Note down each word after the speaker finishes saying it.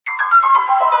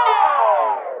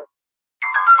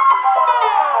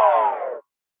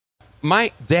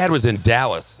my dad was in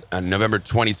Dallas on November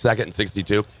 22nd in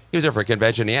 62. He was there for a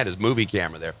convention. He had his movie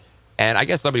camera there. And I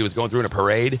guess somebody was going through in a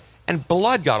parade, and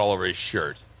blood got all over his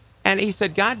shirt. And he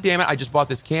said, God damn it, I just bought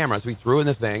this camera. So he threw in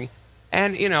the thing.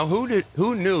 And, you know,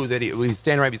 who knew that he was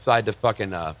standing right beside the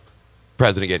fucking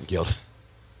president getting killed?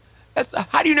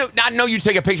 How do you not know you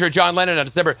take a picture of John Lennon on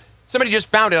December? Somebody just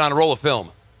found it on a roll of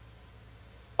film.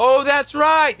 Oh, that's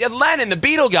right. Yeah, Lennon, the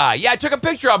Beatle guy. Yeah, I took a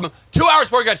picture of him 2 hours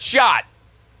before he got shot.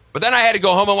 But then I had to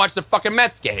go home and watch the fucking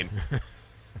Mets game.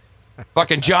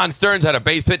 Fucking John Stearns had a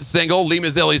base hit single. Lee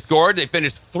Mazzilli scored. They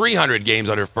finished 300 games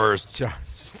under first. John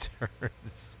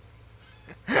Stearns.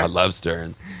 I love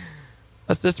Stearns.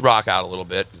 Let's just rock out a little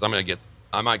bit because I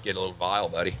might get a little vile,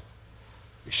 buddy.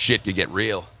 Shit could get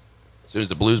real as soon as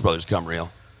the Blues Brothers come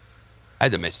real. I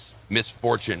had the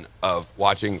misfortune of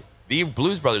watching the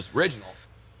Blues Brothers original.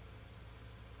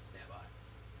 Stand by.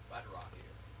 About to rock here.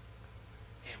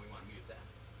 And we want to mute that.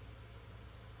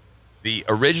 The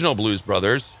original Blues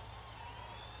Brothers,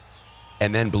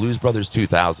 and then Blues Brothers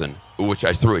 2000, which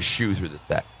I threw a shoe through the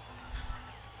set.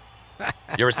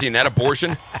 You ever seen that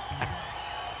abortion?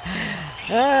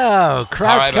 Oh,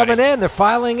 crowd's coming in. They're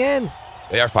filing in.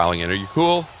 They are filing in. Are you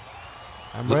cool?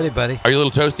 I'm ready, buddy. Are you a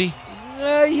little toasty?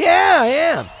 Yeah, I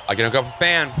am. I can hook up a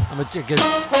fan. I'm a good.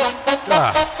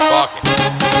 Fuck it.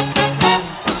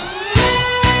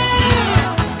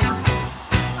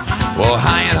 Well,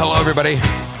 hi and hello, everybody.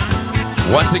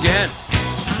 Once again,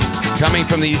 coming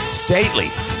from these stately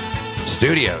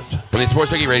studios from the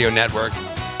Sports Talkie Radio Network.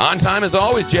 On time as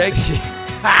always, Jake.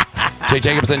 Jake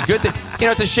Jacobson. Good thing. You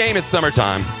know, it's a shame it's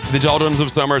summertime. The doldrums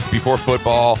of summer, it's before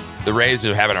football. The Rays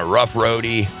are having a rough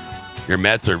roadie. Your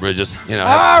Mets are just, having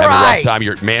a rough time.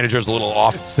 Your manager's a little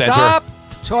off center. Stop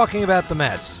talking about the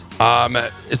Mets.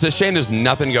 It's a shame there's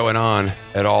nothing going on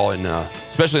at all,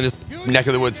 especially in this neck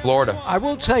of the woods, Florida. I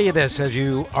will tell you this, as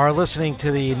you are listening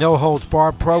to the No Holds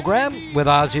Barred program with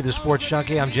Ozzy the Sports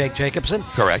Junkie, I'm Jake Jacobson.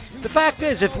 Correct. The fact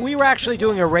is, if we were actually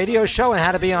doing a radio show and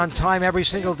had to be on time every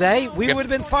single day, we would have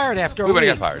been fired after a week. We would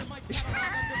have got fired.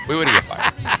 We would have got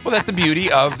fired. Well, that's the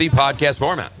beauty of the podcast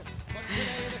format.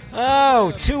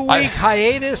 Oh, 2-week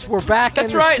hiatus. We're back in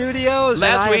the studios.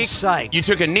 Last week, psyched. you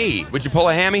took a knee. Would you pull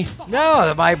a hammy?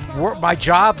 No, my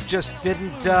job just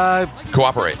didn't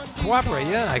cooperate.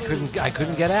 Yeah, I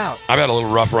couldn't get out. I've had a little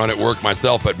rough run at work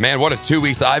myself, but man, what a 2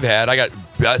 weeks I've had. I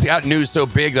got news so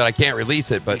big that I can't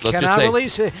release it. But let's just say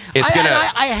release it.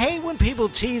 I hate when people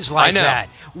tease like that.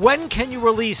 When can you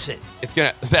release it?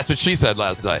 That's what she said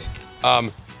last night.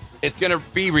 It's gonna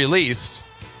be released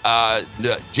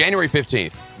January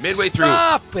 15th. Midway through.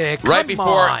 Stop it. Come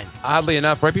on. Oddly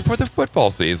enough, right before the football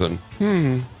season.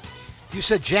 You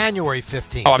said January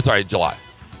 15th. Oh, I'm sorry, July.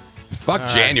 Fuck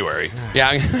January. Yeah,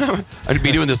 I'm going to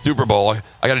be doing the Super Bowl.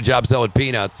 I got a job selling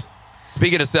peanuts.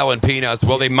 Speaking of selling peanuts,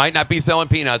 well, they might not be selling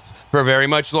peanuts for very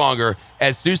much longer.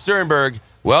 As Stu Sternberg,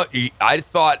 well, I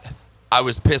thought I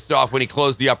was pissed off when he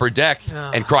closed the upper deck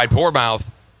and cried poor mouth.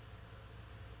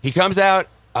 He comes out,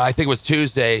 I think it was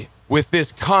Tuesday, with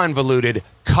this convoluted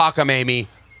cockamamie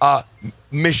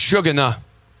Michugana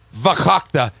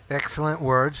Vakakta. Excellent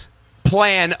words.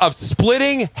 Plan of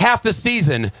splitting half the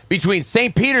season between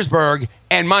St. Petersburg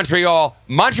and Montreal.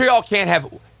 Montreal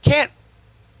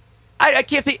I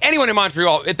can't see anyone in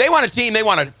Montreal. If they want a team, they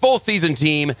want a full season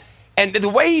team. And the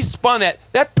way he spun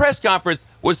that press conference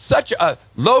was such a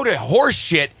load of horse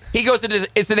shit. He goes,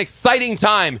 it's an exciting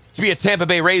time to be a Tampa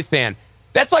Bay Rays fan.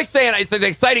 That's like saying it's an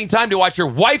exciting time to watch your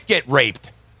wife get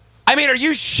raped. I mean, are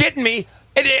you shitting me?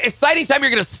 It's an exciting time you're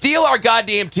going to steal our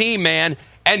goddamn team, man.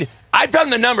 And I've done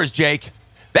the numbers, Jake.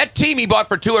 That team he bought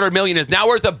for $200 million is now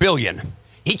worth $1 billion.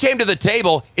 He came to the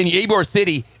table in Ybor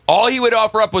City. All he would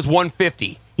offer up was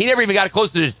 $150. He never even got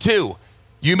close to the $2.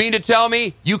 You mean to tell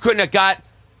me you couldn't have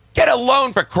get a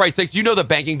loan, for Christ's sakes? You know the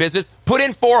banking business. Put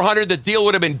in $400, the deal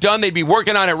would have been done. They'd be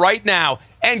working on it right now.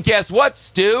 And guess what,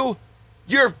 Stu?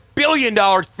 Your $1 billion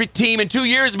team in 2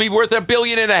 years would be worth $1.5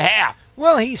 billion.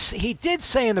 Well, he did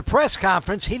say in the press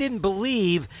conference he didn't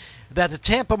believe that the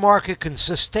Tampa market can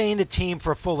sustain a team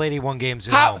for a full 81 games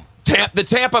at home. The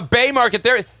Tampa Bay market,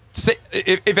 there.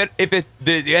 If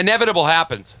the inevitable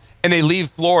happens and they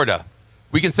leave Florida,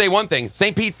 we can say one thing: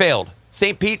 St. Pete failed.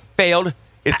 St. Pete failed.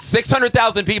 It's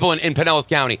 600,000 people in Pinellas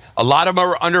County. A lot of them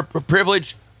are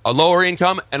underprivileged, a lower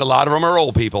income, and a lot of them are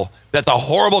old people. That's a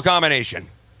horrible combination.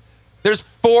 There's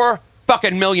 4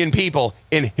 fucking million people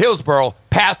in Hillsborough,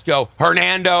 Pasco,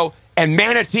 Hernando, and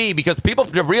Manatee, because people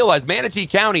realize Manatee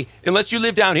County, unless you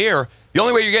live down here, the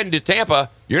only way you're getting to Tampa,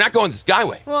 you're not going the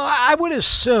Skyway. Well, I would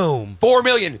assume 4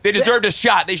 million. They deserved a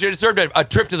shot. They should have deserved a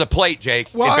trip to the plate,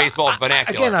 Jake, in baseball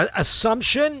vernacular. Again,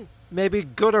 assumption, maybe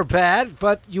good or bad,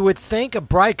 but you would think a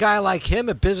bright guy like him,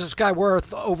 a business guy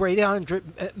worth over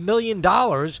 $800 million,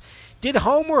 did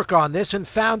homework on this and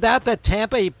found out that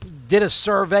Tampa did a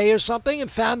survey or something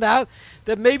and found out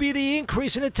that maybe the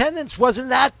increase in attendance wasn't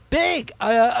that big,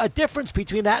 a difference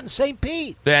between that and St.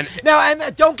 Pete. Now,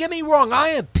 and don't get me wrong, I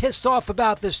am pissed off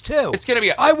about this too. It's going to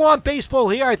be. I want baseball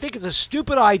here. I think it's a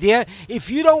stupid idea. If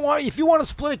you want to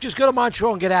split it, just go to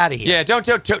Montreal and get out of here. Yeah,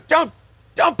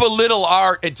 don't belittle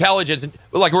our intelligence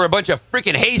like we're a bunch of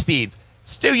freaking hayseeds.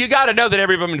 Stu, you got to know that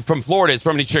everyone from Florida is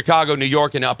from Chicago, New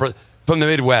York, and from the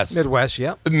Midwest. Midwest,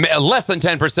 yeah. Less than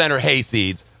 10% are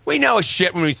hayseeds. We know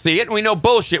shit when we see it, and we know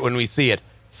bullshit when we see it.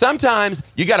 Sometimes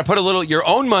you got to put a little your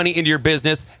own money into your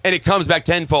business, and it comes back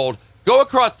tenfold. Go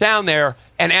across town there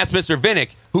and ask Mr. Vinnick,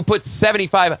 who put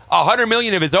 $100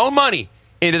 million of his own money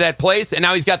into that place, and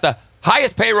now he's got the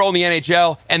highest payroll in the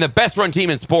NHL and the best run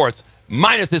team in sports,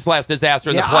 minus this last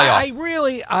disaster in the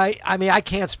playoffs. I mean, I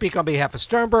can't speak on behalf of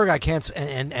Sternberg. I can't,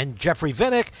 and Jeffrey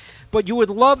Vinnick, but you would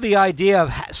love the idea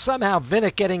of somehow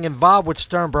Vinnick getting involved with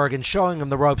Sternberg and showing him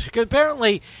the ropes, because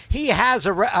apparently he has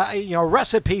a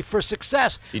recipe for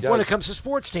success when it comes to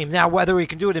sports team. Now, whether he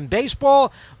can do it in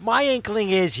baseball, my inkling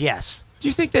is yes. Do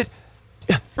you think that?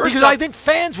 Because I think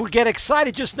fans would get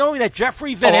excited just knowing that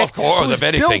Jeffrey Vinnick, who's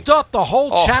built up the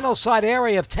whole Channel Side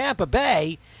area of Tampa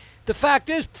Bay. The fact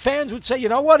is, fans would say, you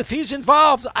know what? If he's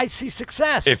involved, I see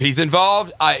success. If he's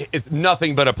involved, it's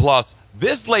nothing but a plus.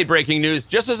 This late breaking news,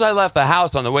 just as I left the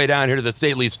house on the way down here to the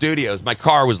Stately Studios, my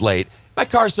car was late. My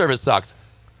car service sucks.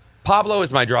 Pablo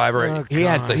is my driver. Oh, he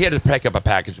had to pick up a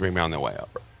package to bring me on the way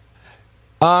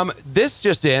over. This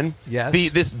just in. Yes.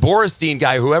 This Borstein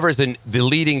guy, whoever's the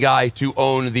leading guy to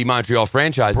own the Montreal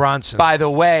franchise. Bronson. By the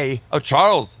way,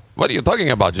 Charles, what are you talking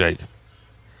about, Jake?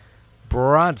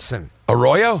 Bronson.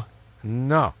 Arroyo?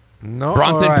 No.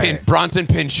 Bronson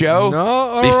Pinchot?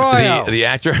 No, Arroyo. The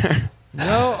actor?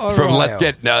 No, Arroyo. From Let's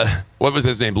Get, what was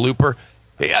his name, Looper?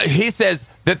 He says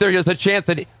that there's a chance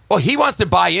that, he wants to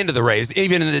buy into the Rays,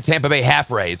 even in the Tampa Bay Half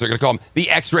Rays. They're going to call them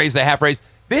the X-Rays, the Half Rays.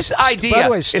 This idea By the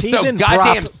way, is so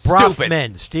goddamn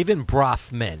stupid. Stephen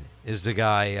Brofman is the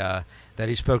guy that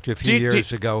he spoke to a few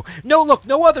years ago. No, look,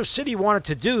 no other city wanted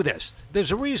to do this. There's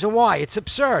a reason why. It's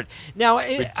absurd. Now,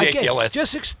 ridiculous. Again,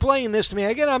 just explain this to me.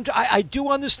 Again, I do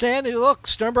understand. Look,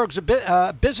 Sternberg's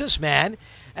a businessman,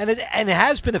 and it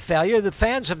has been a failure. The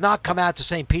fans have not come out to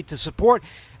St. Pete to support.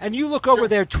 And you look over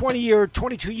their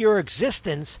 22-year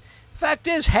existence, fact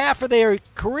is, half of their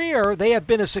career, they have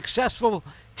been a successful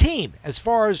team as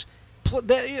far as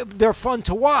they're fun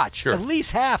to watch. Sure. At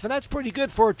least half, and that's pretty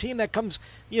good for a team that comes,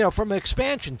 from an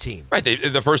expansion team. Right.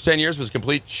 The first 10 years was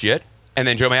complete shit. And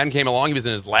then Joe Madden came along. He was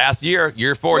in his last year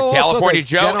 4, California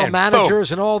Joe. General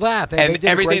managers and all that. They did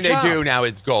everything they do now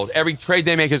is gold. Every trade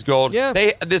they make is gold. Yeah.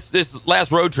 This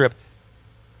last road trip,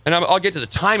 and I'll get to the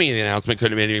timing of the announcement,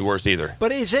 couldn't have made any worse either.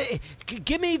 But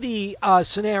give me the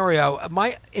scenario.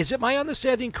 Is it my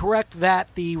understanding correct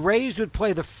that the Rays would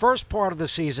play the first part of the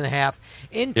season half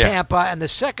in Tampa and the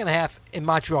second half in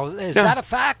Montreal? Is that a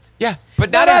fact? Yeah.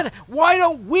 But why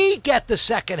don't we get the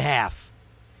second half?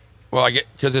 Well,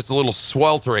 because it's a little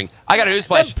sweltering. I got a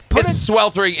newsflash. It's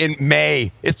sweltering in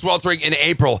May. It's sweltering in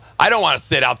April. I don't want to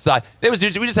sit outside. We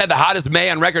just had the hottest May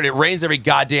on record. It rains every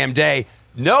goddamn day.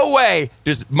 No way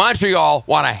does Montreal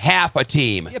want a half a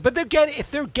team. Yeah, but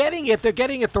if they're getting it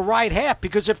the right half,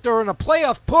 because if they're in a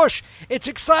playoff push, it's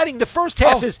exciting. The first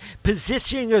half is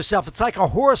positioning yourself. It's like a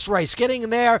horse race, getting in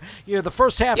there. The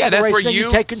first half of the race, where then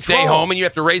you take control. Stay home and you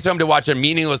have to race home to watch a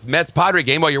meaningless Mets-Padre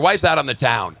game while your wife's out on the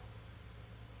town.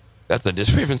 That's a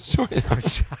different story.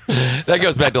 That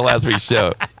goes back to last week's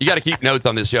show. You got to keep notes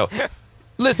on this show.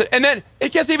 Listen, and then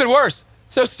it gets even worse.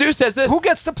 So Stu says this. Who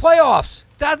gets the playoffs?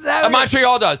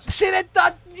 Montreal does. See,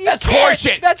 that's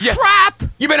horseshit. That's crap.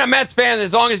 You've been a Mets fan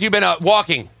as long as you've been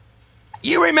walking.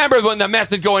 You remember when the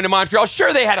Mets would go into Montreal?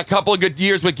 Sure, they had a couple of good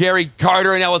years with Gary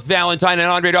Carter and Ellis Valentine and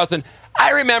Andre Dawson.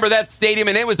 I remember that stadium,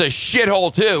 and it was a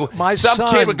shithole, too. Some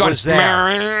kid would go, was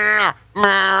there.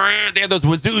 They had those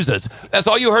wazoozas. That's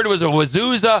all you heard was a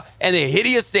wazooza and the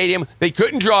hideous stadium. They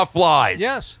couldn't draw flies.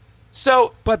 Yes.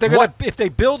 So, but if they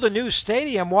build a new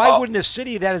stadium, why wouldn't a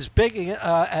city that is big, what's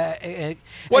the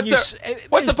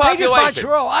population? Big as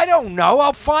Montreal? I don't know.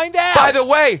 I'll find out. By the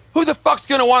way, who the fuck's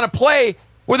going to want to play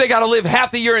where they got to live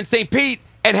half the year in St. Pete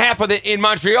and half of it in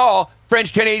Montreal,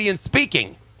 French Canadian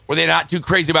speaking? Where they're not too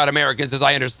crazy about Americans, as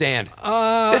I understand.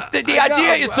 The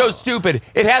idea is so stupid.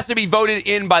 It has to be voted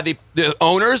in by the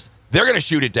owners. They're going to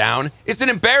shoot it down. It's an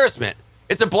embarrassment.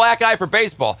 It's a black eye for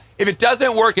baseball. If it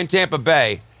doesn't work in Tampa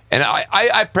Bay, and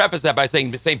I preface that by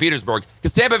saying St. Petersburg,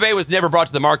 because Tampa Bay was never brought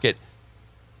to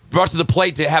the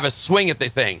plate to have a swing at the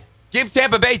thing. Give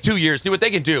Tampa Bay 2 years, see what they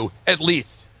can do at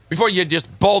least before you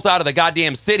just bolt out of the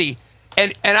goddamn city.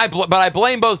 But I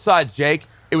blame both sides, Jake.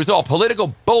 It was all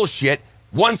political bullshit.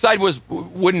 One side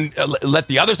wouldn't let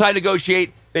the other side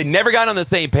negotiate. They never got on the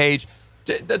same page.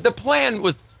 The plan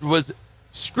was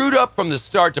screwed up from the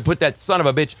start to put that son of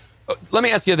a bitch. Let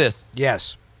me ask you this.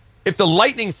 Yes. If the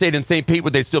Lightning stayed in St. Pete,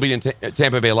 would they still be in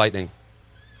Tampa Bay Lightning?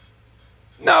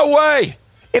 No way.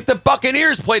 If the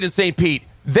Buccaneers played in St. Pete,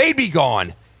 they'd be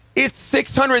gone. It's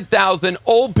 600,000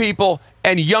 old people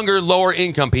and younger, lower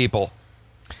income people.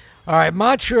 All right,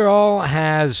 Montreal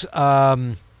has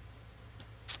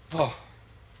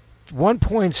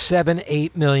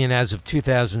 1.78 million as of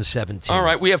 2017. All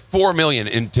right, we have 4 million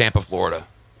in Tampa, Florida,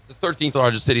 the 13th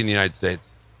largest city in the United States.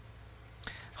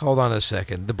 Hold on a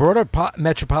second. The broader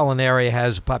metropolitan area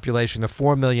has a population of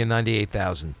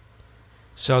 4,098,000.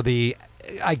 So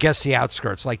I guess the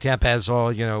outskirts, like Tampa has all,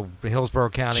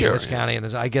 Hillsborough County, this county,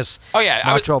 and I guess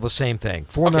Montreal the same thing.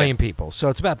 4 million people, so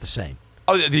it's about the same.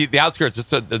 Oh, the outskirts,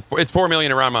 it's 4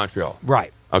 million around Montreal.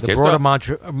 Right. Okay, the broader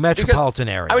metropolitan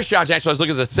area. I was shocked, actually. I was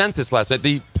looking at the census last night.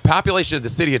 The population of the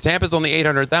city of Tampa is only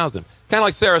 800,000. Kind of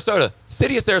like Sarasota.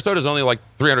 City of Sarasota is only like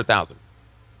 300,000.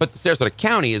 But the Sarasota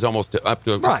County is almost up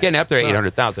to, it's getting up there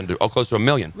 800,000, close to 1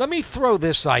 million. Let me throw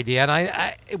this idea. And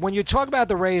I when you talk about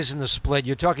the raise and the split,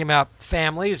 you're talking about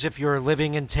families. If you're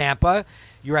living in Tampa,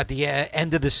 you're at the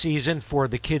end of the season for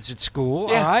the kids at school,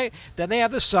 all right? Then they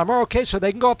have the summer. Okay, so they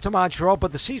can go up to Montreal,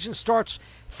 but the season starts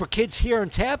for kids here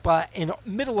in Tampa in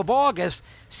middle of August.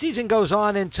 Season goes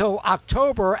on until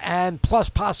October and plus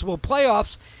possible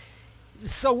playoffs.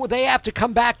 So they have to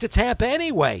come back to Tampa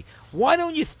anyway. Why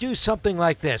don't you do something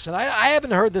like this? And I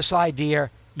haven't heard this idea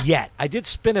yet. I did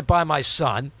spin it by my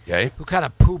son, who kind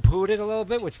of poo-pooed it a little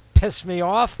bit, which pissed me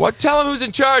off. What? Tell him who's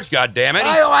in charge, goddammit.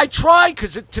 I tried,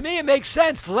 because to me it makes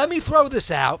sense. Let me throw this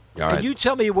out, and you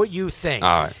tell me what you think.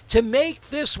 All right. To make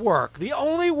this work, the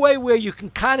only way where you can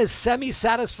kind of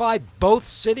semi-satisfy both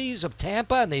cities of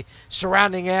Tampa and the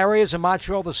surrounding areas and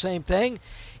Montreal the same thing,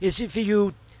 is if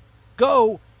you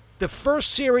go... The first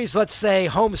series, let's say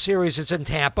home series, is in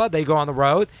Tampa. They go on the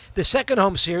road. The second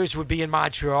home series would be in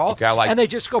Montreal. Okay, and they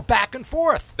just go back and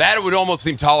forth. That would almost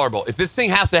seem tolerable. If this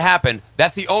thing has to happen,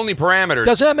 that's the only parameter.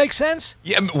 Doesn't that make sense?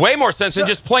 Yeah, way more sense than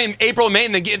just playing April, May,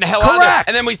 and then getting the hell out of there.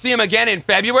 And then we see him again in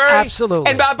February.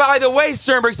 Absolutely. And by the way,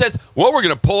 Sternberg says, well, we're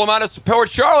going to pull him out of Port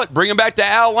Charlotte, bring him back to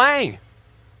Al Lang.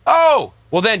 Oh,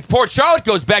 well then Port Charlotte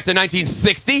goes back to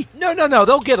 1960. No.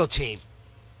 They'll get a team.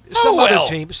 Some other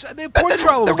teams.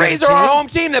 The Rays are our home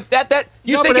team. If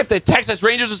the Texas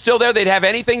Rangers were still there, they'd have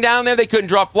anything down there? They couldn't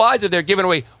draw flies if they're giving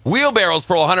away wheelbarrows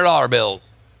full of $100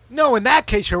 bills. No, in that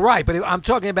case, you're right. But I'm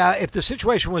talking about if the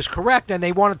situation was correct and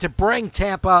they wanted to bring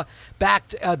Tampa back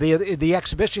to the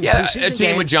exhibition preseason a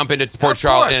team would jump into Port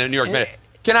Charlotte and New York Minute.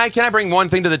 Can I bring one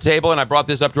thing to the table? And I brought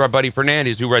this up to our buddy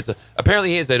Fernandez, who writes. Apparently,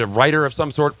 he is a writer of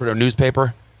some sort for a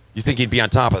newspaper. You think he'd be on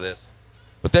top of this?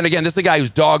 But then again, this is a guy who's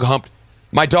dog humped.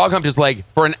 My dog humped his leg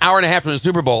for an hour and a half from the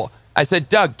Super Bowl. I said,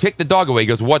 Doug, kick the dog away. He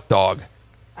goes, what dog?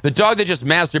 The dog that just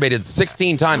masturbated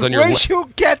 16 times on your leg. Where'd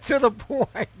you get to the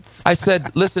point? I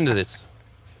said, listen to this.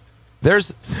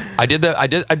 I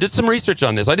did some research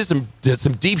on this. I did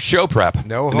some deep show prep.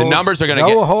 The numbers are going to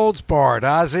get... No holds barred.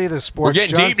 Ozzy, the sports We're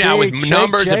getting deep now with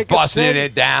numbers and busting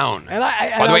it down.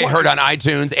 By the way, heard on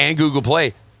iTunes and Google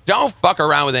Play. Don't fuck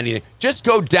around with anything. Just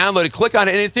go download it, click on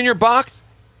it, and it's in your box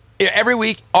every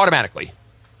week automatically.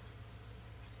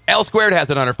 L Squared has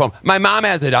it on her phone. My mom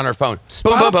has it on her phone. Spotify.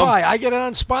 Boom, boom, boom. I get it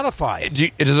on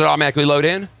Spotify. Does it automatically load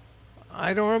in?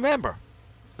 I don't remember.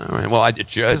 All right. Well, it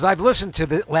should. Because I've listened to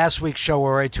the last week's show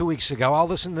already 2 weeks ago. I'll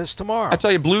listen to this tomorrow. I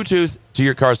tell you, Bluetooth to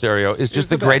your car stereo is just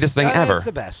the greatest thing ever. It's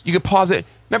the best. You could pause it.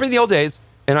 Remember in the old days?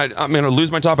 And I'm going to lose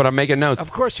my top, but I'm making notes.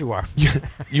 Of course you are.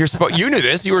 You knew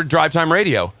this. You were drive time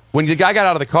radio. When the guy got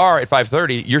out of the car at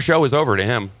 5:30, your show was over to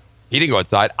him. He didn't go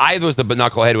outside. I was the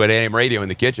knucklehead who had AM radio in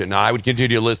the kitchen. Now, I would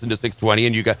continue to listen to 620,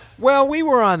 and you got... Well, we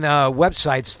were on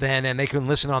websites then, and they can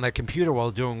listen on their computer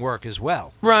while doing work as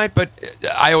well. Right, but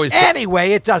I always...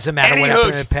 Anyway, it doesn't matter what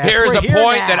happened in the past. Here's a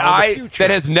point that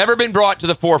has never been brought to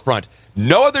the forefront.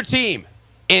 No other team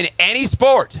in any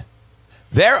sport.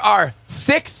 There are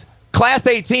 6 Class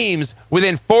A teams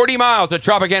within 40 miles of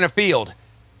Tropicana Field.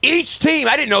 Each team,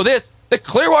 I didn't know this, the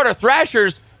Clearwater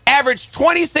Thrashers averaged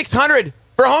 2,600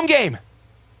 for a home game.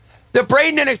 The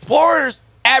Bradenton Explorers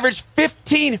averaged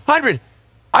 1,500.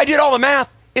 I did all the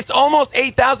math. It's almost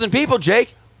 8,000 people,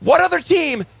 Jake. What other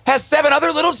team has 7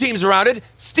 other little teams around it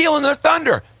stealing their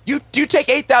thunder? You take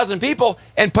 8,000 people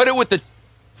and put it with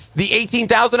the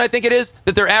 18,000, I think it is,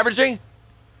 that they're averaging?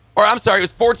 Or I'm sorry, it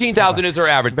was 14,000 is their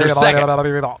average. They're second.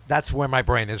 That's where my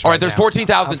brain is. All right right, there's now.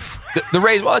 14,000. The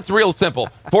Rays, well, it's real simple.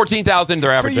 14,000 they're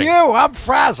For averaging. you, I'm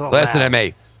frazzled. Less man. than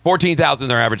MA. 14,000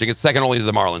 they're averaging. It's second only to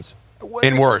the Marlins.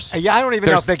 In worse. Yeah, I don't even know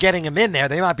There's- if they're getting him in there.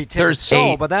 They might be tickets there's sold,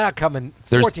 eight- but they're not coming.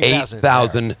 There's 14,000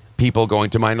 8,000 people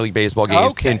going to minor league baseball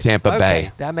games in Tampa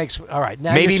Bay. That makes all right.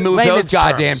 Now Maybe you're move those layman's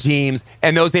goddamn terms. teams,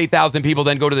 and those 8,000 people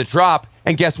then go to the Trop.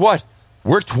 And guess what?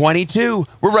 We're 22.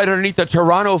 We're right underneath the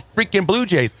Toronto freaking Blue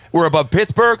Jays. We're above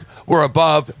Pittsburgh. We're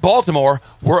above Baltimore.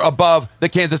 We're above the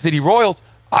Kansas City Royals.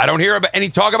 I don't hear about any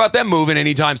talk about them moving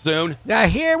anytime soon. Now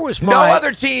here was my No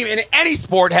other team in any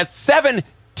sport has 7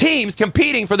 teams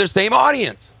competing for their same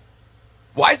audience.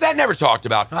 Why is that never talked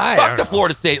about? I Fuck don't the know.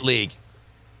 Florida State League.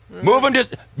 Move them to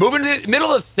the middle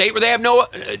of the state where they have no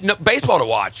baseball to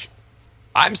watch.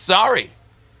 I'm sorry.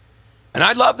 And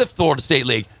I love the Florida State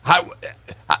League.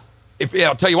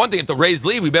 I'll tell you one thing, if the Rays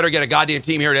leave, we better get a goddamn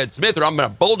team here at Ed Smith or I'm going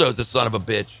to bulldoze this son of a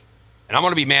bitch. And I'm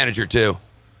going to be manager too.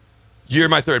 You're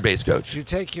my third base coach. Did you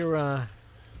take your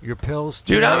pills?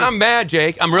 Dude, today? I'm mad,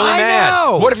 Jake. I'm really I mad.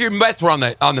 know. What if your Mets were on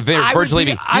the I verge of would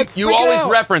leaving? be- I'd You freak always out.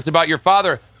 reference about your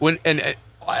father and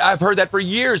I've heard that for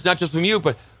years, not just from you,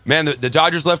 but man, the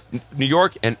Dodgers left New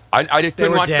York and I They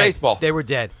couldn't were watch dead. baseball. They were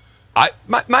dead.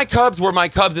 My Cubs were my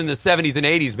Cubs in the 70s and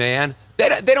 80s, man. They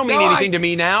don't mean No, anything to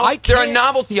me now. I They're a can't-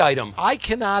 novelty item. I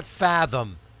cannot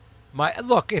fathom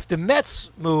look. If the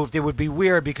Mets moved, it would be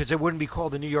weird because it wouldn't be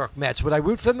called the New York Mets. Would I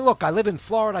root for them? Look, I live in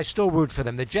Florida. I still root for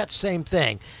them. The Jets, same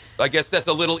thing. I guess that's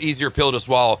a little easier pill to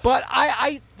swallow. But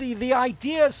the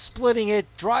idea of splitting it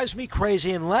drives me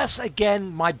crazy unless,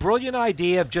 again, my brilliant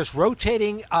idea of just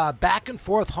rotating back and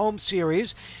forth home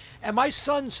series and my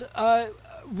son's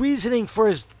reasoning for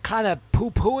his kind of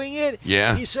poo-pooing it.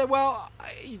 Yeah. He said, well,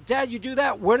 Dad, you do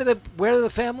that. Where do the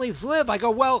families live? I go,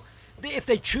 well, if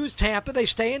they choose Tampa, they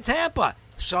stay in Tampa.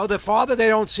 So the father they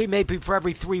don't see maybe for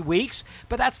every 3 weeks,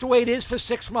 but that's the way it is for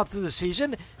 6 months of the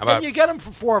season. Then you get them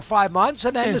for 4 or 5 months,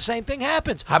 and then the same thing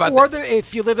happens. How about or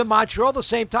if you live in Montreal, the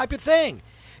same type of thing.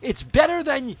 It's better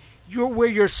than where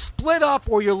you're split up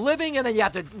or you're living and then you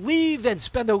have to leave and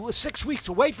spend 6 weeks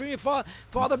away from your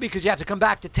father because you have to come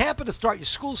back to Tampa to start your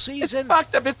school season. It's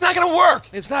fucked up. It's not going to work.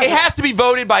 It's not. It has to be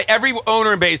voted by every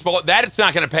owner in baseball. That it's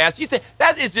not going to pass.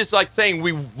 That is just like saying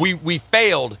we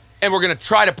failed and we're going to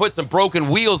try to put some broken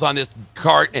wheels on this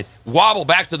cart and wobble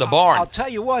back to the barn. I'll tell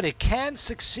you what, it can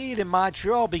succeed in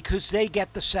Montreal because they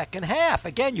get the second half.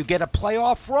 Again, you get a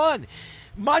playoff run.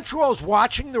 Montreal's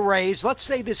watching the Rays. Let's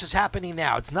say this is happening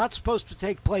now. It's not supposed to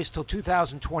take place till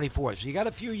 2024, so you got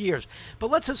a few years. But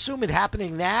let's assume it's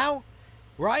happening now,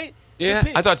 right? Yeah,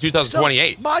 I thought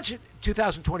 2028. So,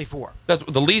 2024. That's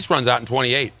the lease runs out in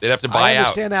 28. They'd have to buy I out.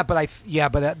 understand that,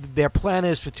 but their plan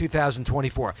is for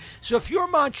 2024. So if you're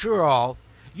Montreal,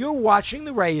 you're watching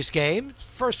the Rays game,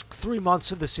 first 3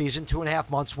 months of the season, 2.5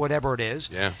 months, whatever it is.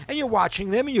 Yeah. And you're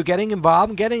watching them, and you're getting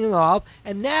involved,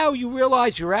 and now you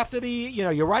realize you're after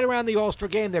you're right around the All-Star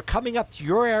game. They're coming up to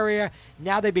your area.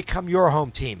 Now they become your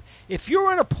home team. If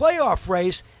you're in a playoff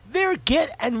race, they're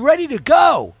ready to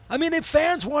go. I mean, the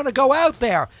fans want to go out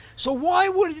there. So why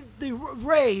would the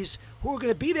Rays, who are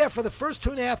going to be there for the first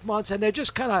 2.5 months, and they're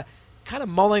just kind of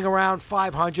mulling around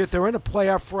 500. They're in a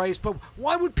playoff race, but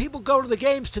why would people go to the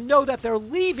games to know that they're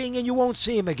leaving and you won't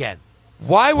see them again?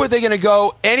 Why were they going to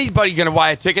go? Anybody going to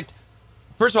buy a ticket?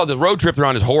 First of all, the road trip they're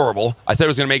on is horrible. I said it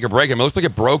was going to make or break them. It looks like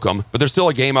it broke them, but there's still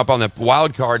a game up on the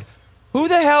wild card. Who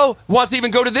the hell wants to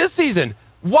even go to this season?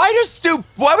 Why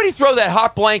would he throw that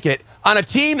hot blanket on a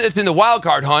team that's in the wild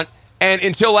card hunt and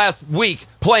until last week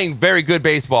playing very good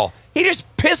baseball? He just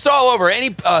pissed all over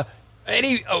any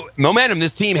momentum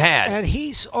this team had. And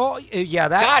he's God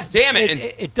damn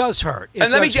it! It does hurt.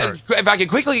 Let me if I can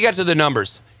quickly get to the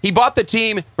numbers. He bought the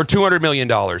team for $200 million.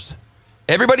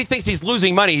 Everybody thinks he's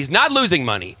losing money. He's not losing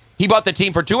money. He bought the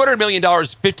team for $200 million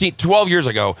 12 years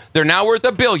ago. They're now worth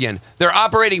 $1 billion. Their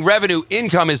operating revenue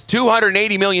income is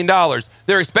 $280 million.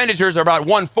 Their expenditures are about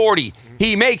 $140.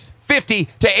 He makes $50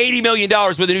 to $80 million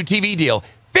with a new TV deal.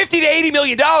 $50 to $80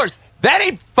 million. That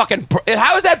ain't fucking.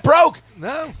 How is that broke?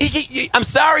 No. I'm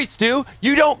sorry, Stu.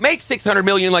 You don't make $600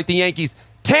 million like the Yankees.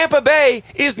 Tampa Bay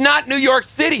is not New York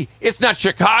City. It's not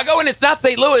Chicago, and it's not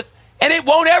St. Louis, and it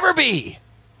won't ever be.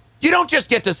 You don't just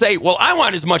get to say, well, I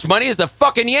want as much money as the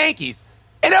fucking Yankees.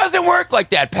 It doesn't work like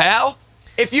that, pal.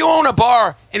 If you own a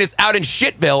bar and it's out in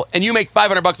Shitville and you make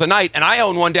 $500 a night, and I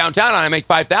own one downtown and I make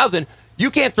 $5,000,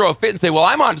 you can't throw a fit and say, well,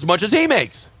 I'm on as much as he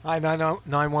makes. Hi,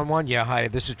 911. Yeah, hi.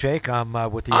 This is Jake. I'm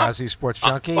with the Aussie Sports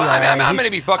Junkie. Well, I'm going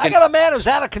to be fucking. I got a man who's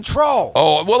out of control.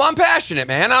 Oh, well, I'm passionate,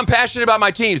 man. I'm passionate about my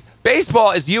teams.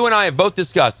 Baseball, as you and I have both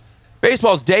discussed,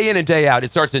 Baseball's day in and day out.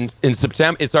 It starts in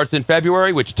September. It starts in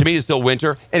February, which to me is still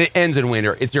winter, and it ends in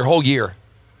winter. It's your whole year.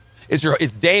 It's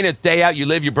day in, it's day out. You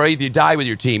live, you breathe, you die with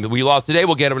your team. We lost today,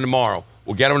 we'll get them tomorrow.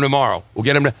 We'll get them tomorrow. We'll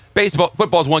get them.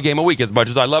 Football's one game a week. As much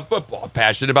as I love football, I'm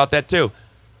passionate about that too.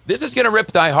 This is going to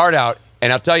rip thy heart out,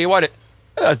 and I'll tell you what,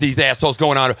 these assholes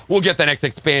going on, we'll get the next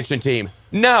expansion team.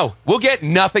 No, we'll get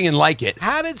nothing and like it.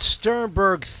 How did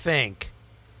Sternberg think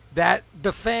that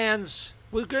the fans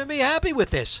were going to be happy with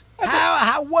this?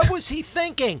 What was he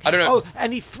thinking? I don't know. Oh,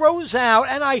 and he throws out,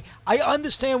 and I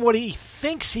understand what he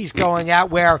thinks he's going at,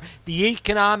 where the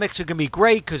economics are going to be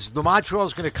great because the Montreal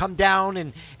is going to come down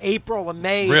in April and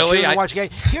May. Really? And watch the game.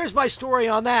 Here's my story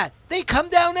on that. They come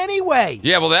down anyway.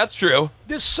 Yeah, well, that's true.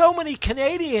 There's so many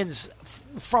Canadians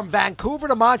from Vancouver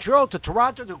to Montreal to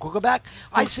Toronto to Quebec.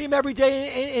 I see them every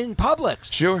day in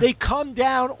Publix. Sure. They come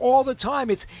down all the time.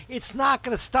 It's not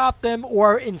going to stop them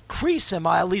or increase them,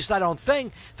 at least I don't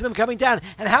think, for them coming down.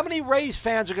 And how many Rays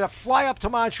fans are going to fly up to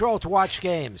Montreal to watch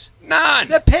games? None.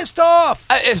 They're pissed off.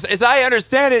 As I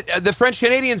understand it, the French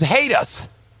Canadians hate us.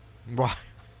 What?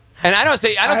 And I don't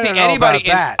see know anybody.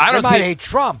 about that. They might hate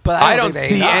Trump, but I don't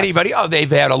see anybody. Oh, they've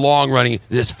had a long running.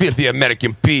 This filthy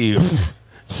American pig.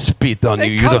 Spit on They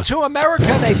you. come to America.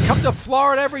 They come to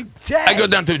Florida every day. I go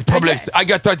down to Publix. I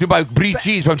got to buy brie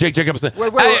cheese from Jake Jacobson.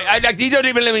 Wait. He don't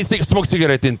even let me smoke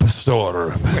cigarette in the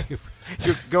store.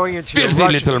 You're going into Filthy your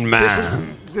little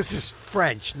man. This is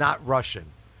French, not Russian.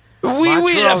 Oui,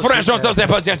 la French. Montreal's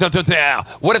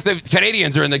What if the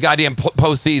Canadians are in the goddamn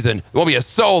postseason? There won't be a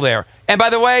soul there. And by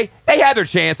the way, they had their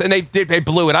chance and they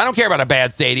blew it. I don't care about a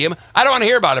bad stadium. I don't want to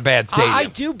hear about a bad stadium. I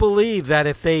do believe that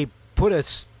if they put a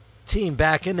team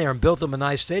back in there and built them a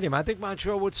nice stadium, I think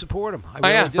Montreal would support them.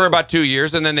 For about 2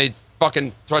 years, and then they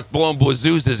fucking start blowing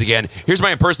bazookas again. Here's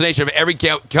my impersonation of every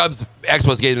Cubs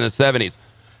Expos game in the 70s.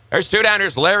 There's two down.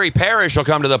 Here's Larry Parrish will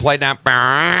come to the plate now.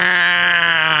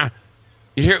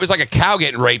 You hear it was like a cow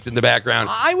getting raped in the background.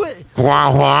 I would.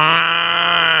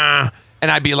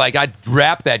 And I'd be like, I'd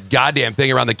wrap that goddamn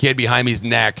thing around the kid behind me's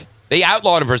neck. They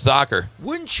outlawed him for soccer.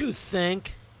 Wouldn't you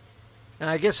think? And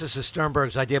I guess this is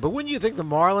Sternberg's idea, but wouldn't you think the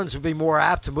Marlins would be more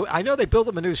apt to move? I know they built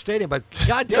them a new stadium, but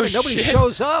goddamn it, nobody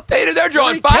shows up. They're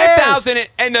drawing 5,000.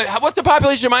 And what's the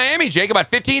population of Miami, Jake? About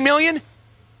 15 million?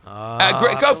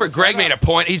 Go for Greg made a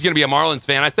point. He's going to be a Marlins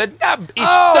fan. I said,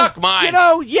 suck mine.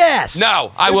 Yes.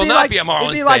 No, I will not be a Marlins fan.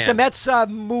 It'd be like the Mets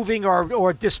moving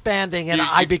or disbanding, and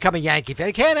I become a Yankee fan.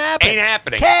 It can't happen. Ain't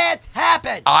happening. Can't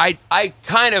happen. I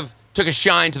kind of took a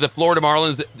shine to the Florida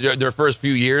Marlins their first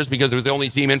few years because it was the only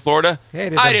team in Florida.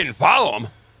 I didn't follow them,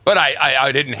 but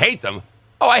I didn't hate them.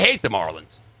 Oh, I hate the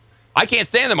Marlins. I can't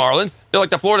stand the Marlins. They're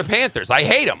like the Florida Panthers. I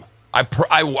hate them.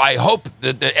 I hope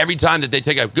that every time that they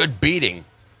take a good beating.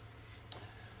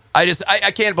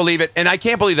 I can't believe it, and I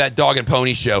can't believe that dog and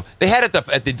pony show. They had it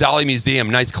at the Dolly Museum,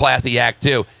 nice classy act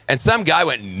too, and some guy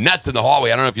went nuts in the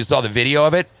hallway. I don't know if you saw the video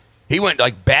of it. He went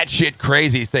like batshit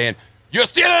crazy saying, "You're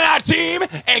stealing our team,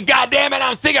 and goddamn it,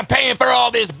 I'm sick of paying for all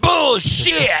this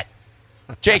bullshit."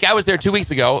 Jake, I was there 2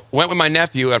 weeks ago, went with my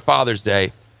nephew on Father's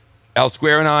Day. Al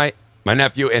Square and I, my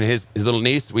nephew and his little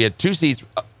niece, we had 2 seats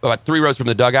about 3 rows from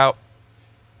the dugout.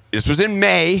 This was in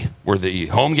May, where the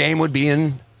home game would be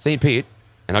in St. Pete.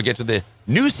 And I'll get to the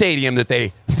new stadium that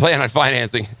they plan on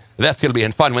financing. That's going to be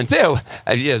a fun one, too,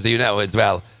 as you know as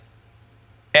well.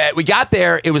 We got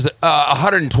there. It was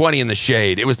 120 in the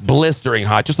shade. It was blistering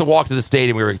hot. Just to walk to the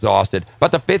stadium, we were exhausted.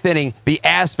 About the 5th inning, the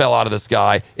ass fell out of the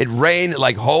sky. It rained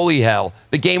like holy hell.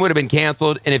 The game would have been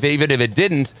canceled, and even if it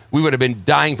didn't, we would have been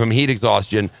dying from heat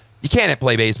exhaustion. You can't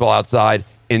play baseball outside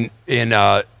in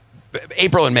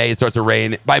April and May. It starts to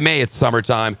rain. By May, it's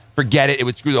summertime. Forget it. It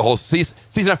would screw the whole season.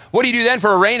 What do you do then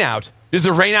for a rain out? Does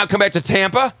the rain out come back to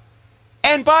Tampa?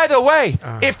 And by the way,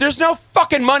 if there's no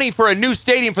fucking money for a new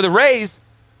stadium for the Rays,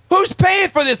 who's paying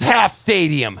for this half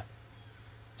stadium?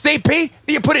 St. Pete?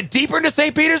 You put it deeper into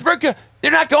St. Petersburg?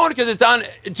 They're not going because it's on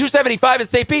 275 in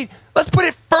St. Pete. Let's put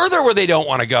it further where they don't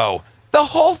want to go. The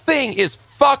whole thing is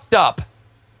fucked up.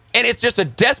 And it's just a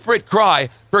desperate cry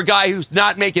for a guy who's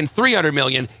not making $300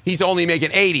 million. He's only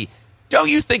making $80. Don't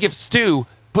you think if Stu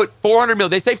put $400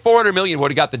 million, they say $400 million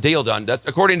would have got the deal done. That's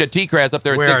according to T-Craz up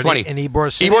there at 620. In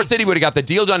Ybor City? Ybor City would have got the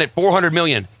deal done at $400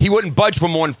 million. He wouldn't budge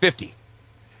from 150.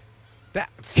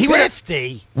 He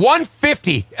 50?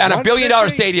 150 at $1 billion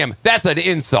stadium. That's an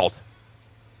insult.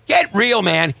 Get real,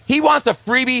 man. He wants a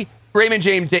freebie Raymond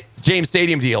James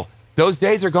Stadium deal. Those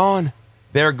days are gone.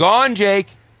 They're gone, Jake.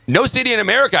 No city in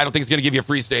America, I don't think, is going to give you a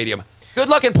free stadium. Good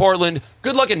luck in Portland.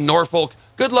 Good luck in Norfolk.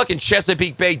 Good luck in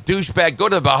Chesapeake Bay, douchebag. Go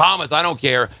to the Bahamas. I don't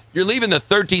care. You're leaving the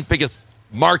 13th biggest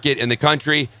market in the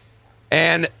country.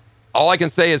 And all I can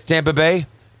say is Tampa Bay,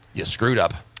 You screwed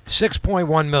up.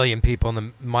 6.1 million people in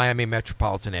the Miami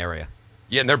metropolitan area.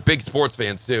 Yeah, and they're big sports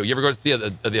fans too. You ever go to see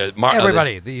the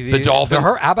Everybody. the Dolphins?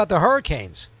 How about the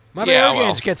Hurricanes? Miami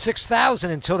Hurricanes get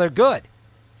 6,000 until they're good.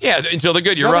 Yeah, until they're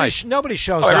good. You're right. Nobody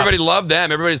shows Everybody up. loved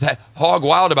them. Everybody's hog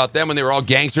wild about them when they were all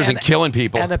gangsters and killing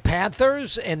people. And the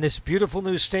Panthers in this beautiful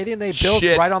new stadium they built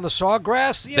right on the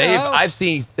Sawgrass. I've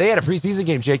seen. They had a preseason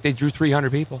game, Jake. They drew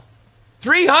 300 people.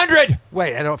 300.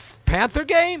 Wait, at a Panther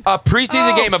game? A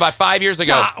preseason game about 5 years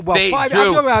ago. They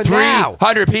drew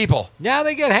 300 people. Now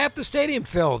they get half the stadium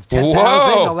filled.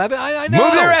 10,000, 11. I know.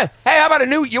 Move their ass. Hey, how about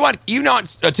you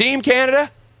want a team,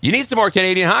 Canada? You need some more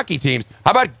Canadian hockey teams.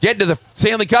 How about getting to the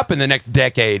Stanley Cup in the next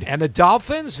decade? And the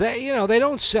Dolphins, they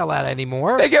don't sell out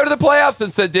anymore. They go to the playoffs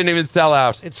and didn't even sell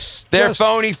out. They're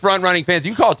phony front-running fans.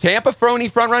 You call Tampa phony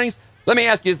front-runnings? Let me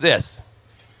ask you this.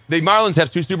 The Marlins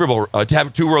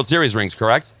have two World Series rings,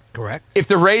 correct? Correct. If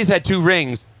the Rays had 2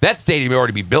 rings, that stadium would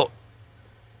already be built.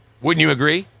 Wouldn't you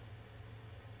agree?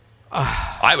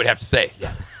 I would have to say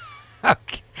yes.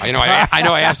 Okay. I know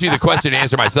I asked you the question to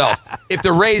answer myself. If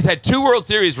the Rays had 2 World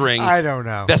Series rings, I don't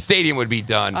know. The stadium would be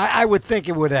done. I would think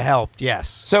it would have helped, yes.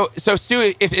 So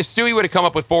Stewie, if Stewie would have come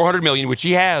up with $400 million, which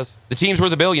he has, the team's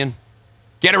worth $1 billion.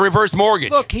 Get a reverse mortgage.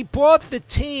 Look, he bought the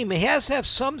team. He has to have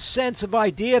some sense of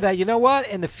idea that, you know what,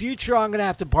 in the future I'm going to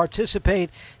have to participate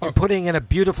in putting in a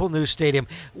beautiful new stadium.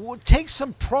 Take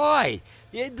some pride.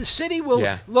 The city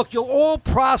will, look, you'll all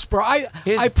prosper.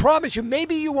 I promise you,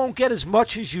 maybe you won't get as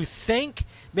much as you think.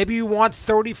 Maybe you want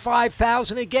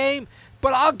 $35,000 a game.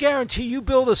 But I'll guarantee you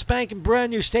build a spanking brand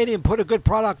new stadium, put a good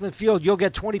product in the field, you'll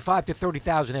get $25,000 to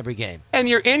 $30,000 every game. And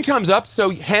your income's up,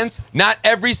 so hence not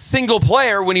every single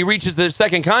player when he reaches their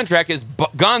second contract is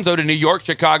gonzo to New York,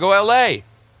 Chicago, LA.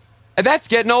 And that's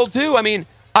getting old too. I mean,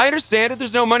 I understand it.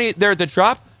 There's no money there at the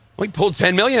Trop. Well, he pulled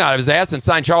 $10 million out of his ass and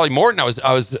signed Charlie Morton.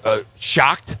 I was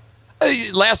shocked.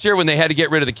 Last year when they had to get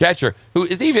rid of the catcher, who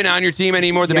is he even on your team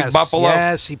anymore, the big Buffalo?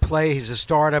 Yes, he plays. He's a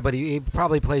starter, but he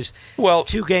probably plays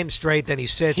 2 games straight, then he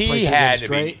sits. He had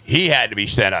to be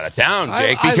sent out of town,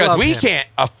 Jake, because we can't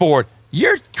afford.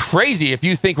 You're crazy if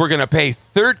you think we're going to pay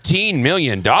 $13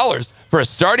 million for a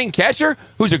starting catcher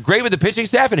who's great with the pitching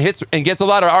staff and hits and gets a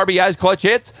lot of RBIs, clutch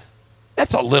hits.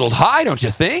 That's a little high, don't you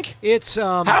think? It's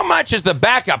how much is the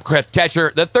backup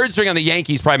catcher? The third string on the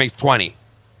Yankees probably makes 20.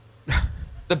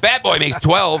 The bat boy makes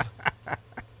 12.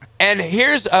 And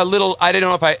here's a little, I didn't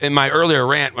know if in my earlier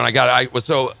rant when I was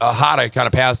so hot I kind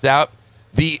of passed out.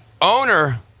 The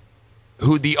owner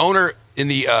in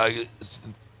the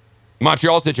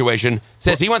Montreal situation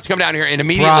says he wants to come down here and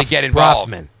immediately get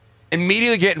involved.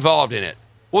 Immediately get involved in it.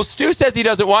 Well, Stu says he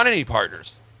doesn't want any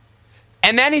partners.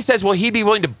 And then he says, well, he'd be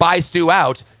willing to buy Stu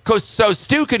out so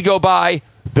Stu could go buy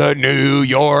the New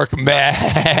York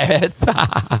Mets.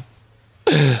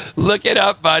 Look it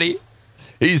up, buddy.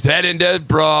 He's heading to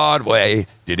Broadway.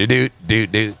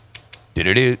 Do-do-do-do-do.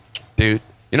 Do-do-do-do.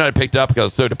 You know what I picked up because I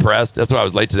was so depressed? That's why I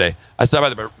was late today. I stopped by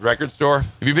the record store.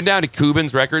 Have you been down to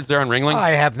Cuban's Records there on Ringling?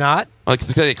 I have not.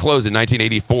 Because they closed in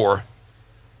 1984.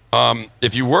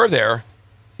 If you were there,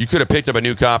 you could have picked up a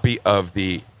new copy of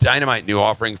the Dynamite new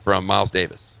offering from Miles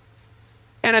Davis.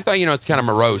 And I thought, it's kind of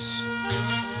morose.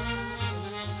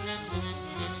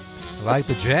 I like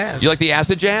the jazz. You like the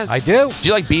acid jazz? I do. Do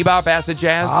you like bebop acid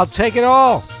jazz? I'll take it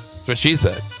all. That's what she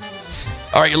said.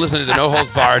 All right, you're listening to the No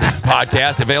Holds Barred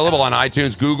podcast, available on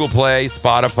iTunes, Google Play,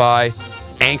 Spotify,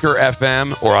 Anchor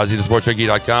FM, or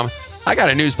OzzyTheSportsJunkie.com. I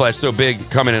got a newsflash so big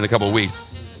coming in a couple of weeks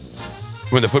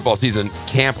when the football season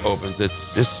camp opens.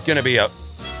 It's going to be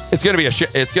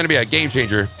a game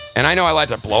changer. And I know I like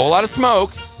to blow a lot of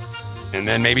smoke, and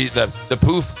then maybe the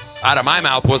poof out of my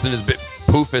mouth wasn't as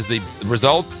poof as the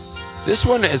results. This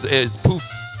one is poof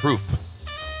proof,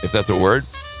 if that's a word.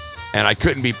 And I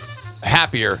couldn't be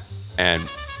happier and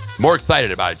more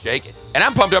excited about it, Jake. And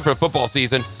I'm pumped up for the football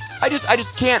season. I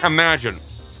just can't imagine.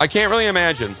 I can't really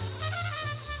imagine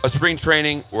a spring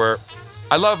training where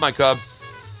I love my Cubs.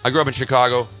 I grew up in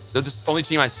Chicago. They're the only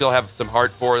team I still have some heart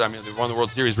for. I mean, they won the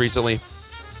World Series recently.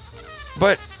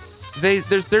 But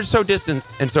they're so distant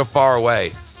and so far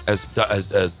away. As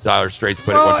Dire Straits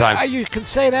put it one time. You can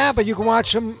say that, but you can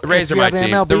watch them. The Rays are my team.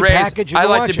 MLB the Rays, package, I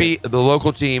like to be the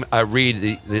local team. I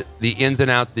read the ins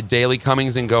and outs, the daily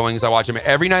comings and goings. I watch them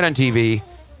every night on TV,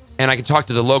 and I can talk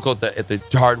to the local at the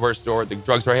hardware store, the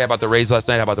drugstore. Hey, about the Rays last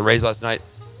night? How about the Rays last night?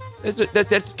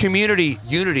 That community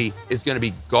unity is going to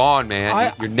be gone,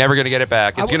 man. You're never going to get it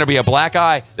back. It's going to be a black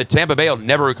eye that Tampa Bay will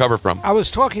never recover from. I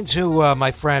was talking to my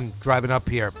friend driving up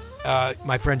here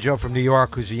my friend Joe from New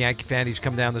York, who's a Yankee fan, he's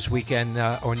come down this weekend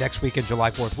or next weekend,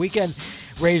 July 4th weekend.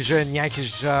 Razor and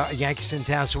Yankees in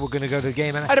town, so we're going to go to the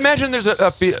game. And I'd imagine there's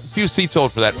a few seats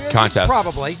sold for that contest.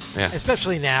 Probably, Yeah.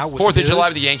 especially now. With 4th the of July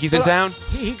news. with the Yankees in But, town?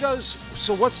 He goes,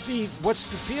 so what's the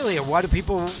feeling? Why do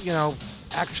people,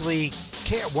 actually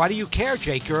care? Why do you care,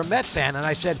 Jake? You're a Met fan. And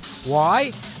I said,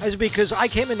 why? I said, because I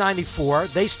came in 94.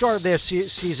 They started their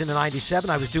season in 97.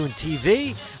 I was doing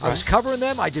TV. I was covering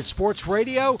them. I did sports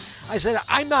radio. I said,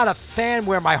 I'm not a fan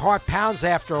where my heart pounds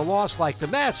after a loss like the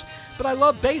Mets, but I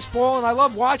love baseball and I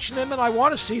love watching them and I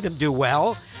want to see them do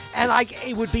well. And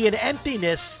it would be an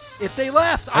emptiness if they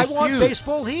left. I want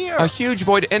baseball here. A huge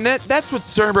void, and that's what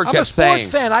Sternberg I'm kept a sports saying.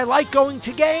 fan. I like going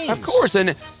to games. Of course,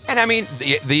 and I mean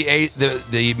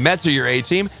the Mets are your A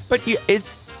team, but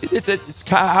it's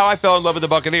how I fell in love with the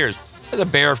Buccaneers. As a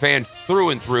Bear fan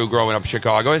through and through, growing up in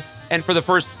Chicago, and for the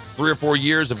first 3 or 4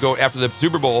 years of going after the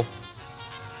Super Bowl,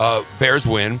 Bears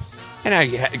win, and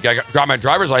I got my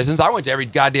driver's license. I went to every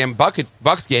goddamn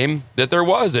Bucs game that there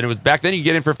was, and it was back then you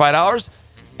get in for $5.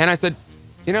 And I said,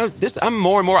 I'm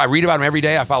more and more. I read about them every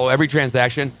day. I follow every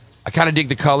transaction. I kind of dig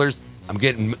the colors.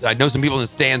 I know some people in the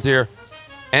stands here.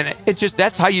 And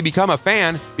that's how you become a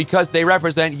fan, because they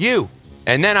represent you.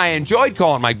 And then I enjoyed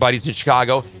calling my buddies in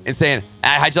Chicago and saying,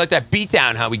 how'd you like that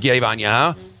beatdown, we gave on you,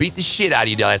 huh? Beat the shit out of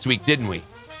you last week, didn't we?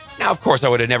 Now, of course, I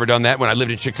would have never done that when I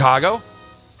lived in Chicago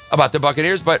about the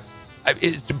Buccaneers, but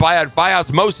by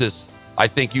osmosis, I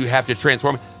think you have to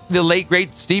transform. The late,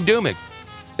 great Steve Dumick.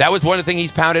 That was one of the things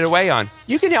he's pounded away on.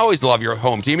 You can always love your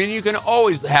home team, and you can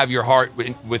always have your heart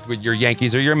with your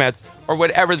Yankees or your Mets or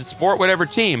whatever the sport, whatever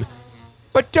team.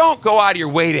 But don't go out of your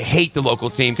way to hate the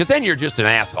local team, because then you're just an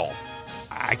asshole.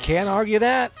 I can't argue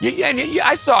that.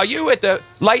 I saw you at the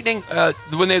Lightning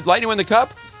when the Lightning won the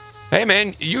Cup. Hey,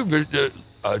 man, you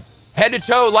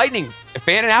head-to-toe Lightning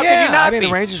fan, and how can you not be?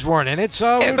 The Rangers weren't in it,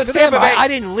 so but for them, Tampa Bay- I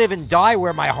didn't live and die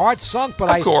where my heart sunk,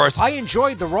 but Of course. I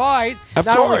enjoyed the ride. Of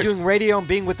not course. only doing radio and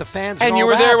being with the fans, And all you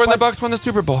were that, there when the but Bucs won the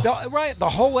Super Bowl. the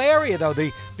whole area though,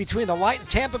 between the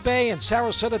Tampa Bay and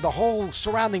Sarasota, the whole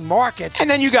surrounding markets. And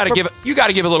then you got to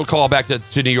give a little call back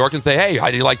to New York and say, hey,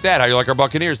 how do you like that? How do you like our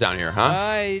Buccaneers down here, huh?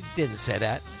 I didn't say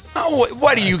that. Oh,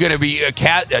 what are you going to be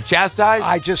chastised?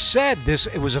 I just said this.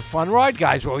 It was a fun ride,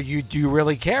 guys. Well, do you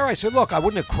really care? I said, look, I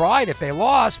wouldn't have cried if they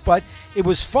lost, but it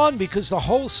was fun because the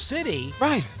whole city,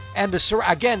 right, and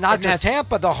not just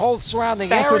Tampa, the whole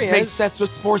surrounding areas. That's what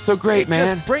sports so great,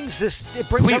 man. Just brings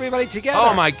everybody together.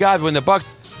 Oh my God, when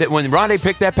Rondé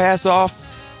picked that pass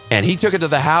off, and he took it to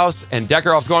the house, and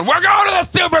Deckerhoff's going, we're going to the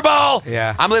Super Bowl.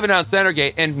 Yeah, I'm living on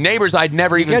Centergate, and neighbors I'd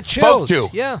never even spoke to.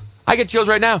 Yeah. I get chills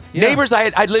right now. Yeah. Neighbors,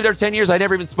 I'd lived there 10 years. I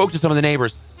never even spoke to some of the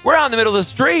neighbors. We're out in the middle of the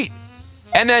street.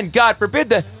 And then, God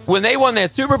forbid, when they won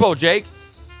that Super Bowl, Jake,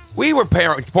 we were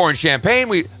pouring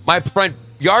champagne. My front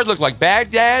yard looked like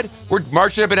Baghdad. We're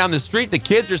marching up and down the street. The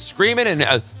kids are screaming,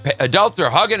 and adults are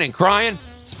hugging and crying.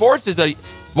 Sports is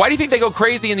why do you think they go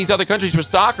crazy in these other countries for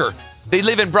soccer? They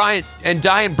live and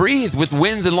die and breathe with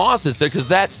wins and losses,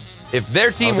 because if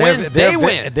their team wins, they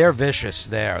win. They're vicious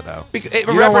there, though. It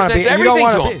represents everything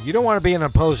to them. You don't want to be an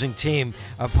opposing fan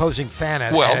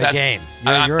at a game.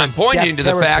 I'm pointing to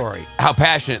the fact how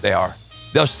passionate they are.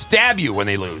 They'll stab you when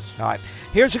they lose. All right.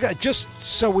 Here's just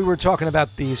so we were talking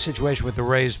about the situation with the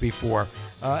Rays before.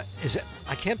 I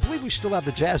can't believe we still have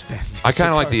the jazz band. I kind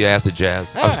of like the acid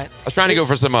jazz. All right. I was trying to go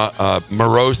for some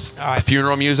morose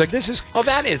funeral music.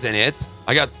 That isn't it.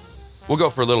 We'll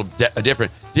go for a little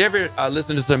different. Do you ever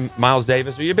listen to some Miles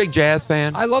Davis? Are you a big jazz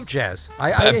fan? I love jazz.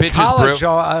 In college,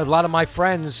 a lot of my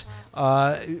friends,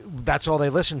 that's all they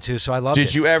listen to, so I love it.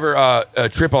 Did you ever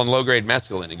trip on low-grade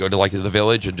mescaline and go to the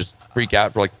village and just freak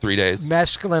out for 3 days?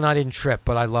 Mescaline, I didn't trip,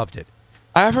 but I loved it.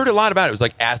 I've heard a lot about it. It was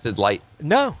like acid light.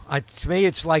 No, to me,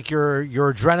 it's like your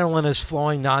adrenaline is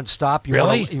flowing nonstop.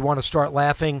 You want to start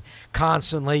laughing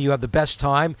constantly. You have the best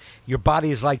time. Your body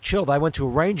is chilled. I went to a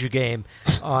Ranger game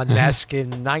on Mesk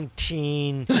in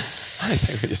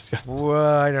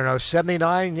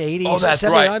 79, 80, oh, that's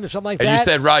 79, right. or something like and that. And you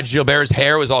said Rod Gilbert's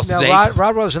hair was all snakes?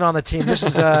 Rod wasn't on the team. This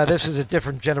is a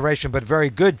different generation, but very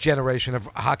good generation of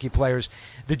hockey players.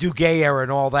 The Duguay era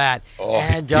and all that. Oh,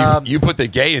 and you put the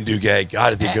gay in Duguay.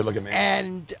 God, is he a good-looking man.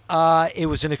 And it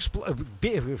was an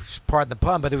pardon the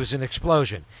pun, but it was an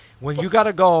explosion. When you got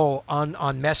a goal on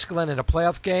mescaline in a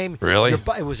playoff game, really,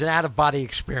 it was an out-of-body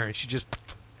experience. You just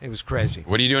It was crazy.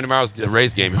 What are you doing tomorrow's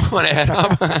Rays game? You want to head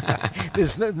up?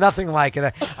 There's nothing like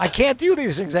it. I can't do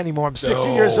these things anymore. I'm 60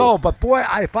 No. years old, but boy,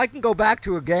 if I can go back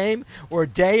to a game or a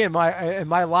day in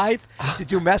my life to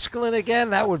do mescaline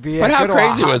again, that would be. But how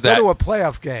crazy was that? Go to a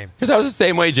playoff game. Because I was the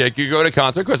same way, Jake. You go to a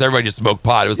concert, of course, everybody just smoked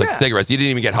pot. It was like Yeah. cigarettes. You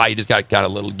didn't even get high. You just got a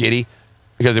little giddy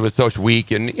because it was so weak,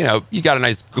 and you got a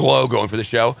nice glow going for the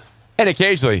show. And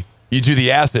occasionally, you do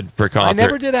the acid for a concert. I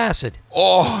never did acid.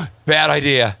 Oh, bad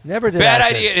idea. Never did Bad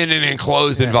acid. idea in an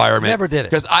enclosed environment. Never did it.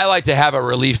 Because I like to have a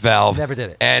relief valve. Never did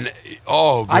it. And,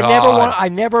 oh, God. I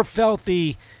never felt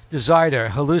the desire to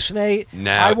hallucinate.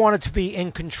 No. I wanted to be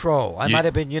in control. I might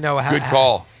have been, Good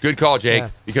call. Good call, Jake, Yeah.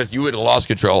 because you would have lost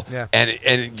control. Yeah. And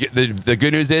the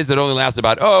good news is it only lasts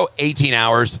about, 18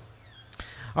 hours.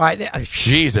 All right.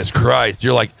 Jesus Christ.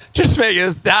 You're like, just make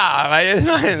it stop. I just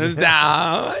want it to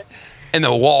stop. And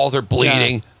the walls are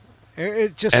bleeding.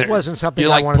 It just And wasn't something you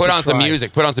I like wanted put to on some try.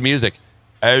 music. Put on some music.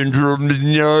 I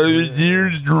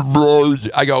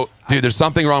go, dude, there's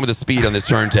something wrong with the speed on this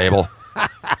turntable.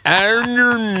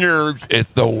 It's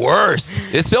the worst.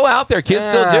 It's still out there. Kids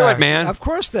still do it, man. Of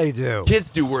course they do. Kids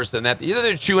do worse than that. Either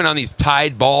they're chewing on these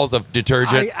Tide balls of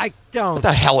detergent. I don't. What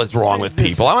the hell is wrong with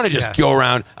people? I want to just go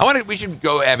around. We should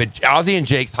go have Ozzy and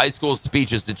Jake's high school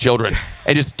speeches to children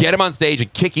and just get them on stage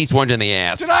and kick each one in the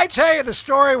ass. Did I tell you the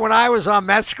story when I was on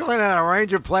mescaline at a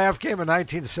Ranger playoff game in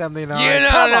 1979? You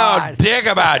don't know dick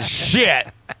about shit.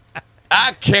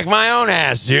 I kick my own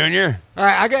ass, Junior. All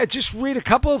right, I got to just read a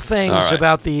couple of things All right.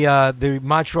 about the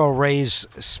Montreal Rays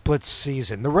split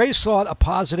season. The Rays sought a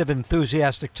positive,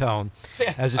 enthusiastic tone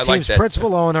as the I like team's that.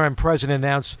 principal owner and president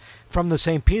announced from the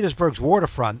St. Petersburg's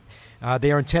waterfront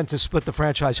they are intent to split the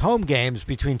franchise home games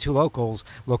between two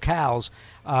locales,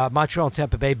 Montreal and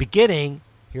Tampa Bay, beginning,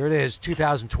 here it is,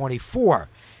 2024.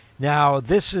 Now,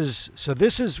 this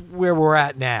is where we're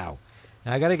at now.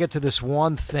 Now, I got to get to this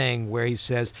one thing where he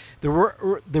says,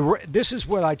 this is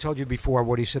what I told you before,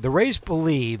 what he said. The Rays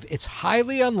believe it's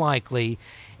highly unlikely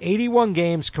 81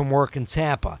 games can work in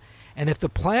Tampa. And if the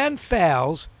plan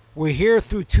fails, we're here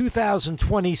through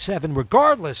 2027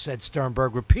 regardless, said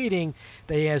Sternberg, repeating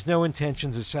that he has no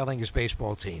intentions of selling his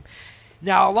baseball team.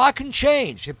 Now, a lot can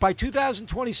change. If by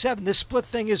 2027 this split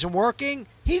thing isn't working,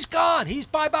 he's gone. He's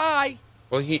bye-bye.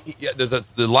 Well, there's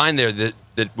the line there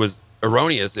that was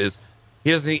erroneous is he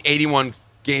doesn't think 81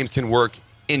 games can work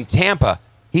in Tampa.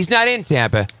 He's not in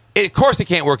Tampa. Of course it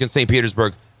can't work in St.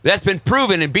 Petersburg. That's been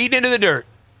proven and beaten into the dirt.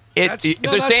 That's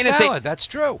valid. That's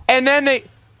true. And then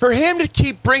for him to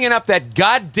keep bringing up that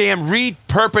goddamn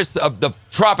repurpose of the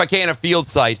Tropicana field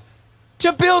site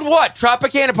to build what?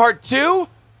 Tropicana Part 2?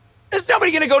 There's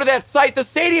nobody going to go to that site. The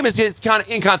stadium is kind of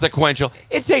inconsequential.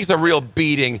 It takes a real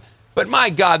beating. But my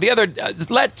God,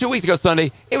 2 weeks ago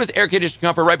Sunday, it was air conditioned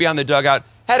comfort right behind the dugout.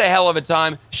 Had a hell of a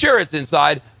time. Sure, it's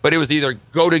inside, but it was either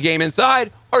go to game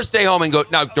inside or stay home and go.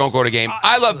 No, don't go to game.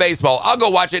 I love baseball. I'll go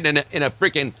watch it in a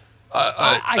freaking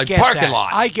parking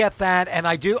lot. I get that, and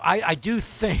I do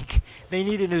think they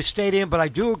need a new stadium, but I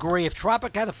do agree if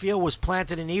Tropicana Field was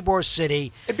planted in Ybor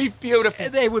City, It'd be beautiful.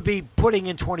 they would be putting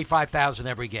in 25,000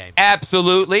 every game.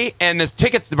 Absolutely, and the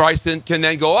tickets price can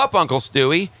then go up, Uncle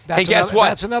Stewie. And guess what?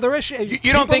 That's another issue.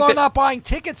 You don't think People are that- not buying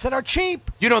tickets that are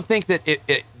cheap, You don't think that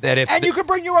and you can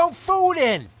bring your own food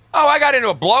in. Oh, I got into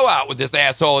a blowout with this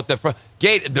asshole at the front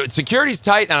gate. The security's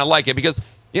tight, and I like it because,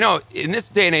 in this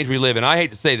day and age we live in, I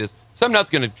hate to say this, some nut's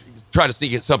going to try to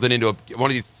sneak something into one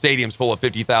of these stadiums full of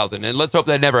 50,000, and let's hope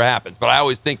that never happens. But I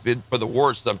always think that for the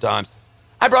worst sometimes.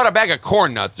 I brought a bag of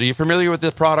corn nuts. Are you familiar with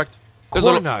this product?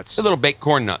 Corn nuts? They're little baked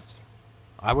corn nuts.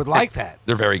 I would like that.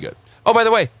 They're very good. Oh, by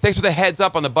the way, thanks for the heads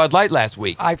up on the Bud Light last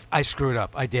week. I screwed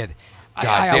up. I did. God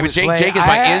I damn it, always Jake is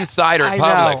my insider at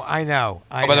Publix. I know.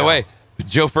 Oh, by the way,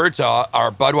 Joe Furtaw,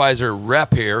 our Budweiser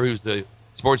rep here, who's the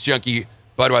Sports Junkie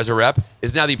Budweiser rep,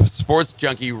 is now the Sports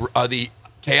Junkie, the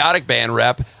Chaotic Band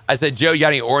rep. I said, Joe, you got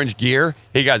any orange gear?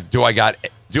 He goes, do I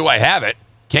have it?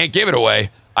 Can't give it away.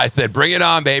 I said, bring it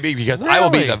on, baby, because I will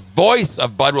be the voice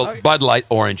of Bud Light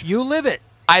Orange. You live it.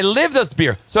 I live this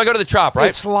beer. So I go to the Trop, right?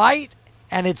 It's light,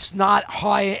 and it's not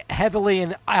heavily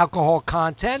in alcohol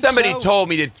content. Somebody told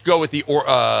me to go with the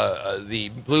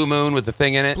Blue Moon with the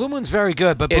thing in it. Blue Moon's very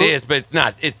good, but It is, but it's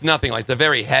not. It's nothing like. It's a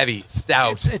very heavy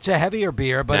stout. It's a heavier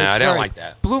beer, but No, it's I don't very, like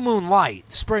that. Blue Moon Light,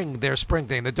 their spring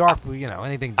thing, the dark,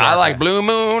 anything dark. I like Blue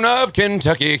Moon of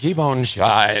Kentucky, keep on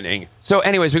shining. So,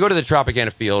 anyways, we go to the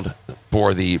Tropicana Field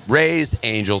for the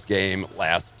Rays-Angels game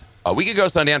last a week ago,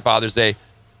 Sunday on Father's Day.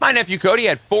 My nephew Cody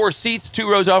had 4 seats, 2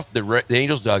 rows off the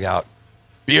Angels dugout.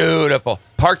 Beautiful.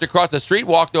 Parked across the street,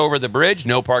 walked over the bridge,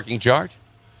 no parking charge.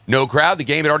 No crowd. The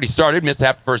game had already started, missed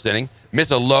half the first inning,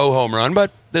 missed a low home run,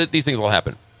 but these things will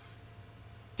happen.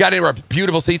 got into our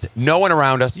beautiful seats. No one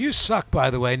around us. You suck, by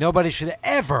the way. Nobody should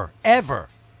ever, ever,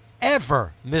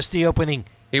 ever miss the opening.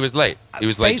 He was late. He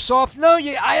was late. Face off? No,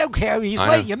 I don't care. He's I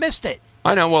late. know. You missed it.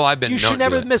 I know. Well, I've been. You should known to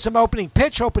never do that. miss him opening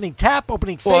pitch, opening tap,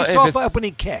 opening Well, face if off, it's-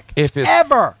 opening kick. If it's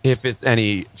ever. if it's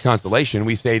any consolation,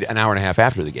 we stayed an hour and a half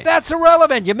after the game. That's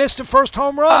irrelevant. You missed the first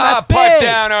home run. That's put big.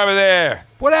 down over there.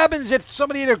 What happens if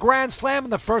somebody hit a grand slam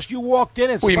and the first you walked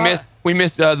in? It's We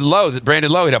missed Lowe.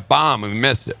 Brandon Lowe hit a bomb and we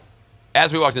missed it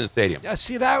as we walked in the stadium.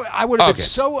 See that I would have Okay. been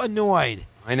so annoyed.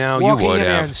 I know you walking would in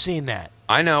there have. and seeing that.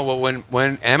 I know. Well,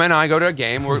 when Emma and I go to a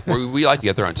game, we like to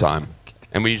get there on time,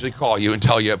 and we usually call you and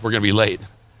tell you if we're going to be late.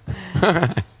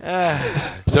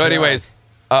 So, anyways,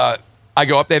 I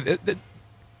go up there.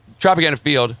 Tropicana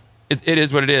Field. It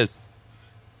is what it is.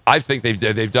 I think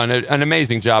they've done an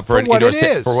amazing job for what it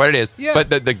is. For what it is. Yeah. But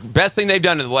the best thing they've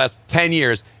done in the last 10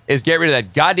 years is get rid of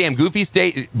that goddamn goofy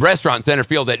state restaurant in center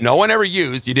field that no one ever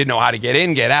used. You didn't know how to get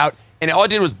in, get out, and all it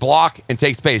did was block and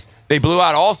take space. They blew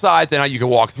out all sides, and now you can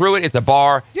walk through it. It's a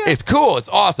bar. Yeah. It's cool. It's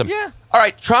awesome. Yeah. All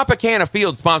right, Tropicana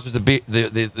Field sponsors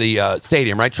the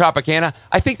stadium, right? Tropicana.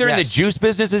 I think they're in the Yes. juice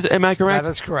business. Am I correct? That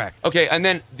is correct. Okay, and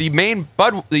then the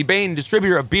main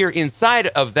distributor of beer inside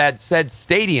of that said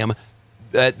stadium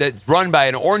that's run by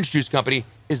an orange juice company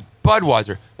is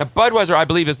Budweiser. Now, Budweiser, I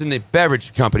believe, is in the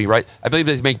beverage company, right? I believe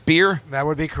they make beer. That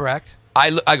would be correct.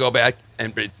 I go back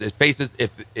and it faces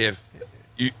if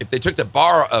they took the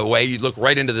bar away, you'd look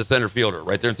right into the center fielder,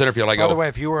 right there in center field. I By go. the way,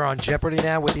 if you were on Jeopardy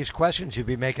now with these questions, you'd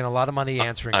be making a lot of money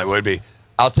answering. I would be.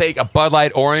 I'll take a Bud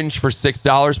Light Orange for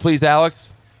 $6, please, Alex.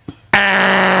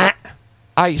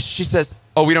 She says,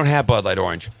 "Oh, we don't have Bud Light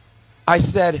Orange." I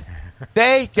said,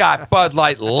 "They got Bud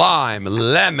Light Lime,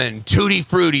 Lemon, Tutti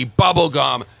Frutti,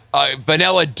 Bubblegum,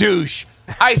 Vanilla Douche."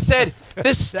 I said,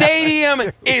 "The stadium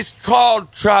is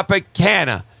called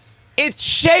Tropicana. It's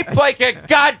shaped like a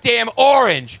goddamn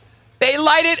orange. They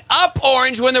light it up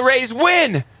orange when the Rays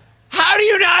win. How do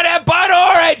you not have Bud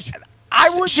Orange?"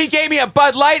 She gave me a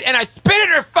Bud Light, and I spit in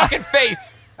her fucking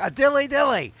face.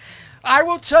 Dilly. I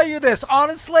will tell you this.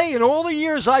 Honestly, in all the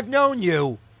years I've known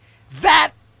you,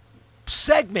 that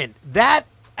segment, that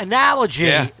analogy,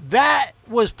 Yeah. that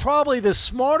was probably the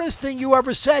smartest thing you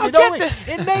ever said.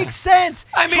 It makes sense.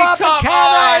 I mean, come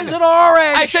Tropicana on. is an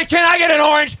orange. I said, "Can I get an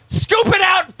orange? Scoop it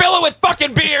out and fill it with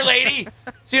fucking beer, lady."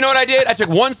 So you know what I did? I took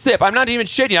one sip. I'm not even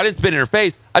shitting you. I didn't spit in her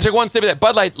face. I took one sip of that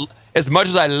Bud Light. As much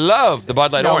as I love the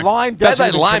Bud Light Orange, lime Bud doesn't Light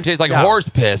even lime tastes like horse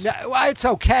piss. No, well, it's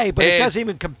okay, but it It's doesn't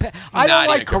even compare. I not don't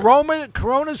like even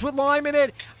Coronas with lime in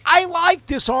it. I like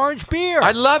this orange beer.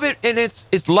 I love it, and it's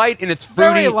light and it's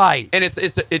Very fruity, light. And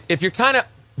if you're kind of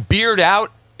beard out,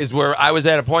 is where I was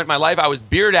at a point in my life. I was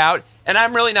beard out, and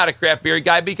I'm really not a craft beer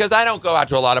guy because I don't go out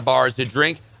to a lot of bars to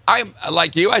drink. I'm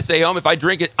like you. I stay home. If I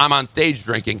drink it, I'm on stage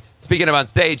drinking. Speaking of on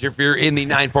stage, if you're in the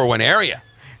 941 area.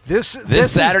 This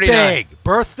Saturday is night. big.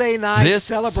 Birthday night This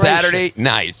celebration. Saturday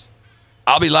night,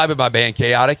 I'll be live with my band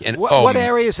Chaotic, and What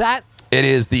area is that? It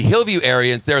is the Hillview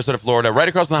area in Sarasota, Florida, right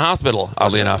across from the hospital.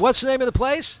 Oddly enough, What's the name of the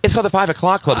place? it's called the 5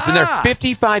 O'clock Club. It's been there Ah.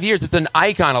 55 years. It's an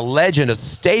icon, a legend, a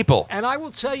staple. And I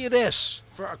will tell you this,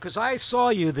 because I saw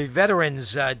you the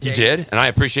Veterans Day. You did, and I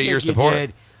appreciate your support. You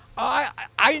did.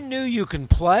 I knew you can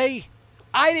play.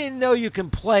 I didn't know you can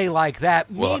play like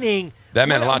that. Well, meaning that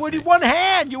meant a lot to with me. one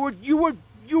hand. You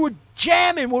were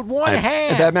jamming with one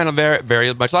hand. That meant very,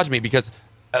 very much a lot to me because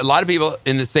a lot of people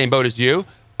in the same boat as you.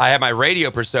 I have my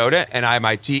radio persona and I have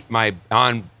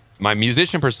my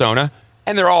musician persona,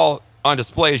 and they're all on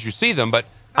display as you see them. But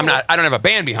I don't have a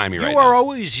band behind me right You now. are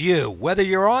always you. Whether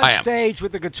you're on I am. stage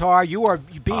with the guitar, you are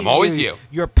being I'm always you.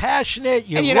 You're passionate.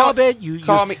 You And you know, love it. You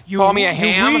call me a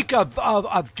ham. You reek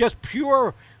of just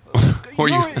pure. Or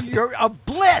you're of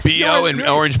bliss. BO and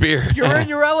orange beer. You're in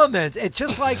your element. It's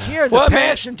just like here, the Well, man.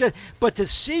 passion. But to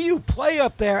see you play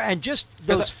up there and just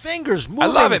those fingers moving. I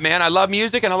love it, man. I love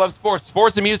music and I love sports.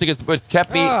 Sports and music is what's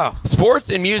kept me. Oh. Sports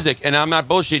and music, and I'm not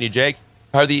bullshitting you, Jake,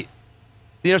 are the.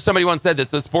 You know, somebody once said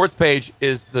that the sports page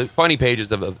is the funny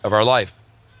pages of our life.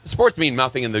 The sports mean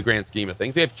nothing in the grand scheme of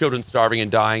things. We have children starving and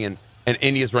dying, and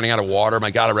India's running out of water. My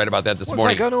God, I read about that this It's morning.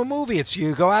 like going to a movie. It's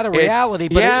you go out of reality,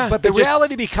 but the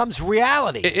reality becomes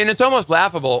reality. And it's almost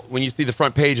laughable when you see the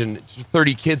front page and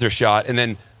 30 kids are shot, and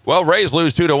then, well, Rays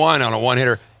lose 2-1 on a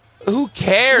one-hitter. Who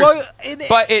cares? Well,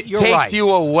 but it you're takes right. you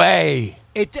away.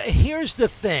 Here's the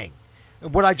thing,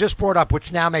 what I just brought up,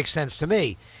 which now makes sense to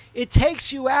me. it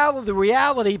takes you out of the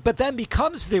reality, but then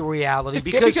becomes the reality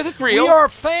because it's real. We are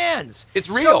fans. It's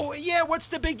real. So, yeah, what's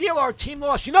the big deal? Our team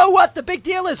lost. You know what? The big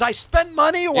deal is I spent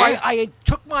money or I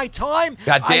took my time.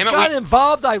 God damn it. I got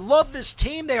involved. I love this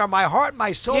team. They are my heart and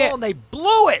my soul, and they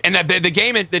blew it. And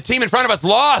the team in front of us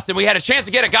lost, and we had a chance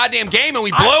to get a goddamn game, and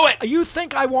we blew it. You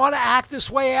think I want to act this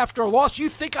way after a loss? You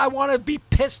think I want to be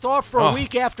pissed off for a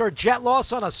week after a Jet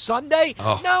loss on a Sunday?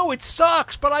 No, it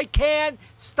sucks, but I can't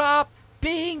stop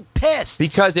being pissed.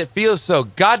 Because it feels so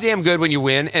goddamn good when you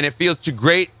win, and it feels too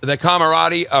great, the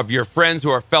camaraderie of your friends who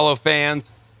are fellow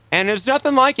fans. And there's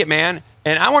nothing like it, man.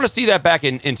 And I want to see that back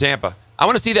in Tampa. I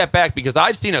want to see that back because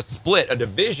I've seen a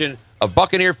division of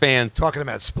Buccaneer fans. Talking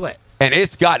about split. And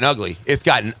it's gotten ugly. It's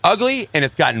gotten ugly, and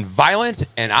it's gotten violent,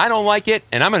 and I don't like it,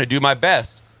 and I'm going to do my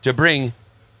best to bring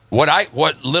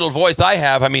what little voice I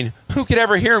have. I mean, who could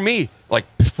ever hear me, like,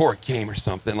 before a game or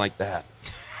something like that?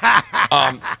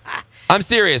 I'm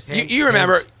serious. You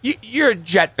remember, you're a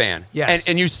Jet fan. Yes.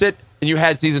 And you sit and you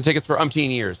had season tickets for umpteen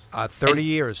years. 30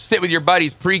 years. Sit with your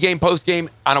buddies pregame, postgame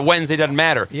on a Wednesday, doesn't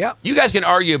matter. Yep. You guys can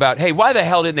argue about, hey, why the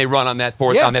hell didn't they run on that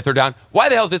third down? Why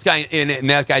the hell is this guy in and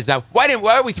that guy's down? Why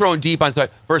are we throwing deep on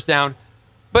first down?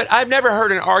 But I've never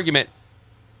heard an argument.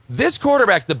 This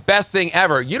quarterback's the best thing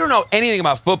ever. You don't know anything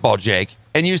about football, Jake,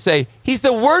 and you say, he's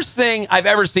the worst thing I've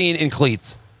ever seen in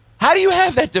cleats. How do you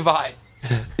have that divide?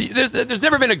 There's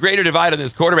never been a greater divide on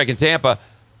this quarterback in Tampa.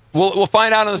 We'll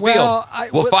find out on the field.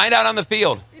 We'll find out on the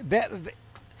field.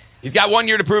 He's got 1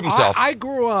 year to prove himself. I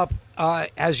grew up,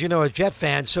 as you know, a Jet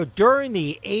fan. So during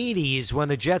the 80s, when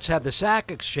the Jets had the sack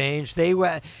exchange,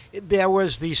 there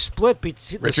was the split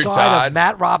between the side of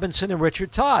Matt Robinson and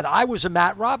Richard Todd. I was a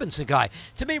Matt Robinson guy.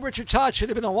 To me, Richard Todd should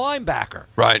have been a linebacker.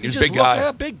 Right, he was a big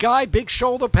guy. Big guy, big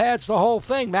shoulder pads, the whole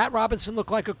thing. Matt Robinson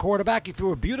looked like a quarterback. He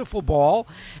threw a beautiful ball,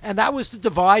 and that was the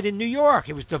divide in New York.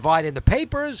 It was divided in the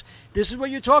papers. This is what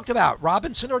you talked about,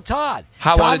 Robinson or Todd.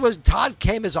 Todd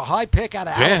came as a high pick out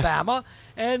of Alabama.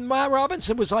 And Matt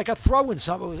Robinson was like a throw in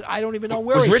something. I don't even know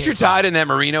where he came from. Was Richard Todd in that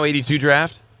Marino 82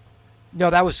 draft? No,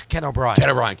 that was Ken O'Brien. Ken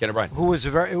O'Brien. Who was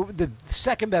the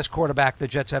second best quarterback the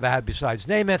Jets ever had besides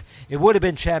Namath. It would have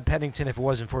been Chad Pennington if it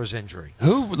wasn't for his injury.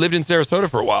 Who lived in Sarasota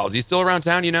for a while? Is he still around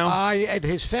town, you know?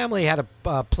 His family had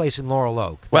a place in Laurel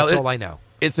Oak. That's all I know.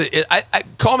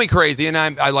 Call me crazy, and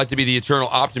I like to be the eternal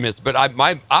optimist, but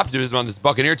my optimism on this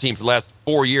Buccaneer team for the last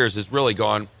 4 years has really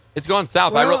gone. It's gone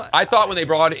south. Well, I thought when they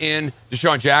brought in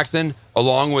Deshaun Jackson,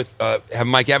 along with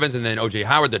Mike Evans and then O.J.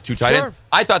 Howard, the two tight ends,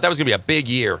 I thought that was going to be a big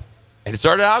year. And it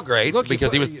started out great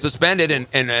because he was suspended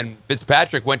and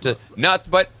Fitzpatrick went to nuts.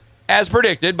 But as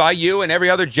predicted by you and every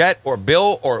other Jet or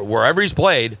Bill or wherever he's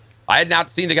played, I had not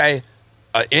seen the guy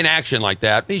in action like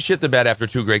that. He shit the bed after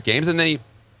 2 great games, and then he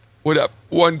would have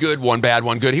one good, one bad,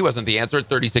 one good. He wasn't the answer at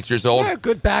 36 years old. Yeah,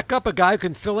 good backup, a guy who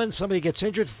can fill in. Somebody gets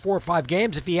injured for 4 or 5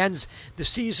 games. If he ends the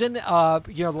season,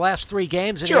 the last 3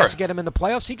 games, and he has to get him in the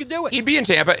playoffs, he could do it. He'd be in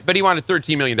Tampa, but he wanted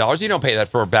 $13 million. You don't pay that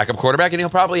for a backup quarterback, and he'll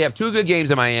probably have 2 good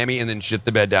games in Miami and then shit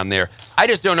the bed down there. I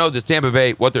just don't know this Tampa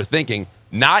Bay, what they're thinking,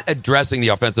 not addressing the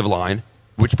offensive line,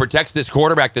 which protects this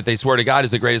quarterback that they swear to God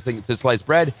is the greatest thing to slice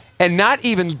bread, and not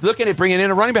even looking at bringing in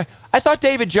a running back. I thought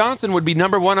David Johnson would be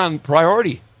number 1 on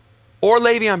priority. Or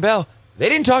Le'Veon Bell. They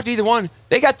didn't talk to either one.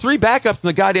 They got 3 backups from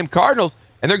the goddamn Cardinals,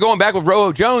 and they're going back with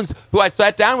Rojo Jones, who I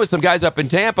sat down with some guys up in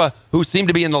Tampa who seem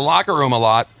to be in the locker room a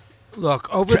lot. Look,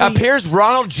 appears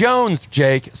Ronald Jones,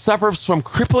 Jake, suffers from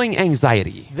crippling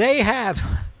anxiety. They have.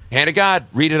 Hand of God,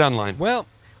 read it online. Well,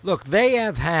 look, they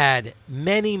have had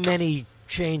many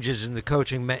changes in the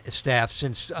coaching staff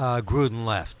since Gruden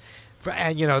left.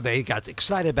 And, they got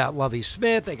excited about Lovie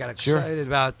Smith. They got excited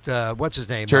about, what's his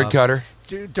name? Dirk Cutter.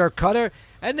 Dirk Cutter.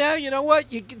 And now, you know what?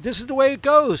 This is the way it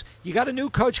goes. You got a new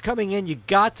coach coming in. You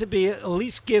got to at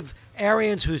least give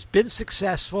Arians, who's been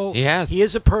successful. He has. He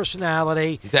is a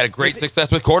personality. He's had a great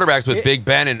success with quarterbacks with Big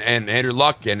Ben and Andrew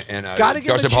Luck and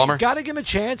Joseph Palmer. Got to give him a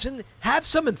chance and have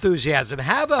some enthusiasm.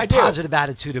 Have a positive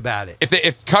attitude about it.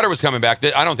 If Cutter was coming back,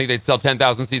 I don't think they'd sell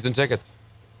 10,000 season tickets.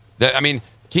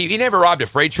 He never robbed a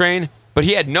freight train, but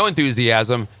he had no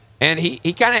enthusiasm, and he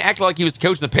kind of acted like he was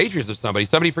coaching the Patriots or somebody.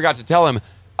 Somebody forgot to tell him,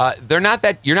 you're not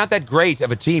that great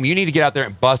of a team. You need to get out there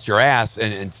and bust your ass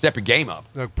and step your game up.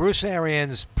 Look, Bruce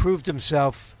Arians proved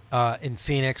himself in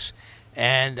Phoenix,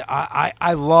 and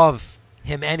I love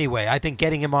him anyway. I think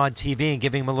getting him on TV and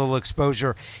giving him a little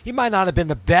exposure, he might not have been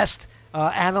the best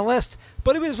analyst,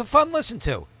 but he was a fun listen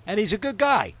to, and he's a good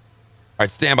guy. All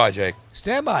right, stand by, Jake.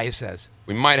 Stand by, he says.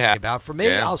 We might have. About for me,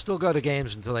 I'll still go to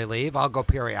games until they leave. I'll go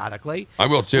periodically. I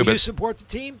will too. Will you support the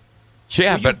team?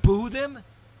 Yeah, will you boo them?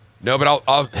 No, but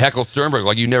I'll heckle Sternberg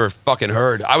like you never fucking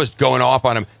heard. I was going off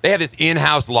on him. They have this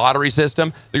in-house lottery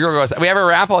system. The girl goes, we have a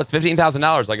raffle. It's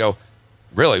 $15,000. I go,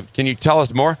 really? Can you tell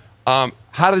us more? How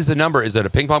does the number? Is it a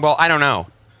ping pong ball? I don't know.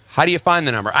 How do you find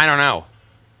the number? I don't know.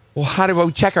 Well, how do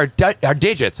we check our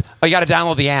digits? Oh, you got to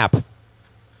download the app.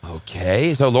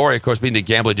 Okay. So Lori, of course, being the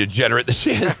gambling degenerate that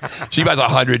she is, she buys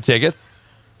 100 tickets.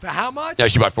 For how much? Yeah,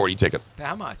 she bought 40 tickets. For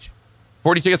how much?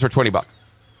 40 tickets for $20.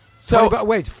 So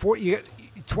wait,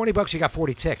 $20 you got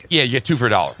 40 tickets. Yeah, you get 2 for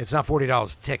 $1. It's not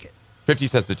 $40 a ticket. 50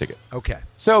 cents a ticket. Okay.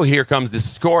 So here comes the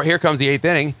score. Here comes the 8th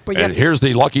inning. But and here's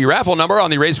the lucky raffle number on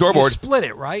the Rays scoreboard. You split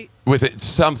it, right? With it,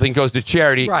 something goes to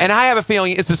charity. Right. And I have a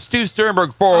feeling it's the Stu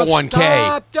Sternberg 401k.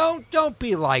 Oh, stop. Don't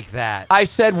be like that. I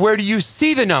said, where do you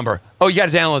see the number? Oh, you got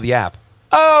to download the app.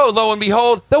 Oh, lo and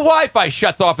behold, the Wi-Fi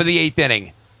shuts off in the 8th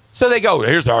inning. So they go,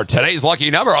 here's our today's lucky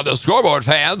number on the scoreboard,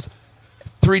 fans.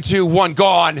 3, 2, 1,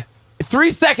 gone.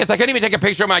 3 seconds. I couldn't even take a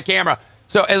picture of my camera.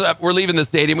 So as we're leaving the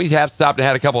stadium, we have stopped and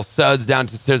had a couple suds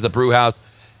downstairs at the brew house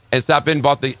and stopped in and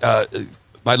bought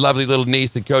my lovely little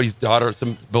niece and Cody's daughter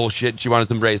some bullshit. She wanted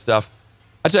some Rays stuff.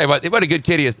 I tell you what a good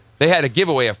kid he is. They had a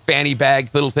giveaway, a fanny bag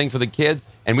little thing for the kids,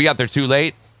 and we got there too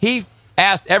late. He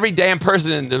asked every damn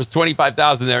person, and there was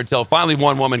 25,000 there until finally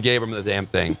one woman gave him the damn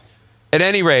thing. At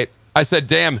any rate, I said,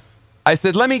 damn. I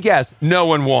said, let me guess, no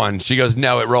one won. She goes,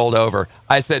 no, it rolled over.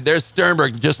 I said, there's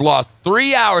Sternberg just lost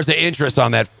 3 hours of interest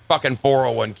on that fucking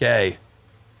 401k.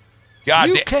 God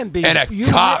you damn. Can be. And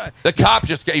the cop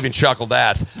just even chuckled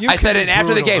at. I said, and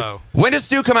after the game, when does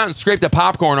Stu come out and scrape the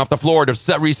popcorn off the floor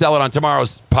to resell it on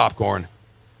tomorrow's popcorn?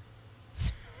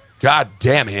 God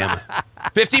damn him.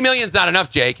 50 million's not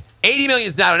enough, Jake. 80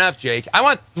 million's not enough, Jake. I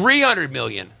want 300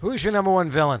 million. Who's your number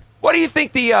one villain? What do you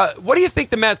think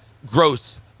the Mets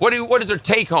gross? What is their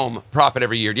take-home profit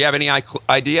every year? Do you have any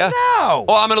idea? No.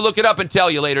 Well, I'm going to look it up and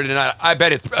tell you later tonight. I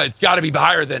bet it's got to be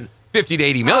higher than 50 to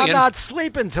 80 million. I'm not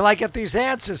sleeping until I get these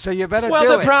answers, so you better do it.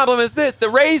 Well, the problem is this. The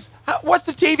Rays, what's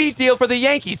the TV deal for the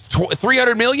Yankees?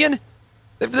 300 million?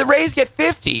 The Rays get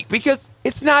 50 because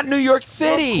it's not New York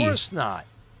City. Well, of course not.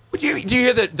 Do you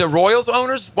hear the Royals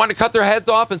owners want to cut their heads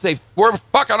off and say, we're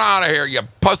fucking out of here, you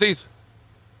pussies.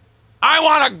 I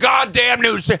want a goddamn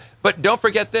news. But don't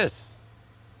forget this.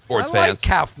 Sports I like fans.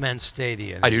 Kaufman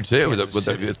Stadium. I do too. With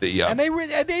the and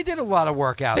they did a lot of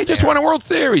work out there. They just won a World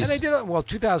Series. And they did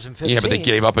 2015. Yeah, but they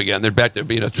gave up again. They're back to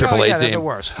being a AAA team. They're the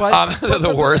worst. They're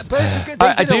the worst.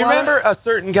 Do you remember a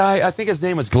certain guy? I think his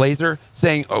name was Glazer,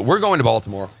 saying, "We're going to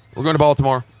Baltimore. We're going to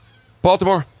Baltimore.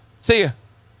 Baltimore. See ya.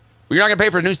 You're not going to pay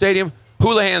for a new stadium.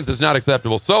 Hula hands is not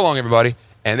acceptable. So long, everybody."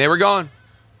 And they were gone.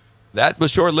 That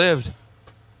was short-lived.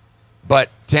 But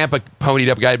Tampa ponied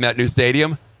up a guy in that new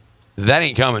stadium. That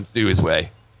ain't coming Stu's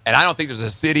way. And I don't think there's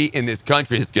a city in this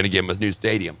country that's going to give him a new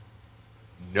stadium.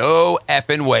 No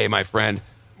effing way, my friend.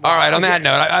 All right, on that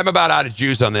note, I'm about out of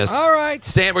juice on this. All right.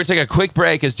 Stan, we're going to take a quick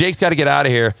break because Jake's got to get out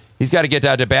of here. He's got to get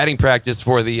down to batting practice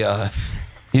for the...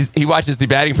 He watches the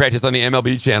batting practice on the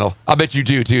MLB channel. I'll bet you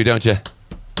do, too, don't you?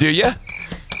 Do you?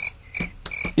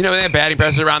 You know, they have batting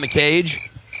practice around the cage?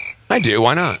 I do.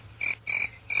 Why not?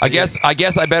 I guess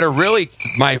I better really...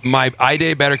 My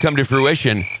idea better come to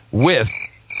fruition with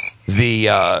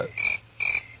the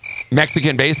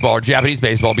Mexican baseball or Japanese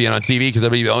baseball being on TV because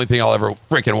that'll be the only thing I'll ever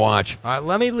freaking watch. All right,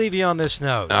 let me leave you on this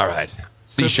note. All right.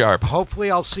 C sharp.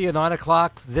 Hopefully I'll see you at 9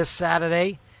 o'clock this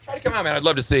Saturday. Try to come out, man. I'd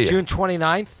love to see you. June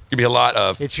 29th. Give me a lot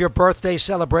of... It's your birthday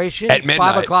celebration. At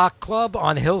midnight. 5 o'clock club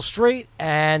on Hill Street.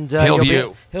 And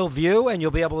Hillview. And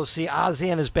you'll be able to see Ozzy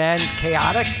and his band,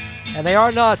 Chaotic. And they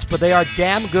are nuts, but they are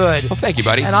damn good. Well, thank you,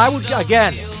 buddy. And I would,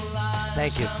 again,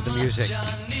 thank you for the music.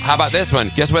 How about this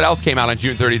one? Guess what else came out on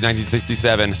June 30th,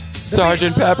 1967?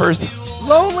 Sgt. Pepper's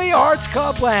Lonely Hearts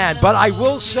Club Band. But I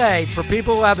will say, for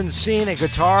people who haven't seen a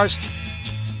guitarist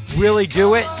really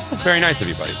do it. That's very nice of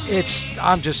you, buddy.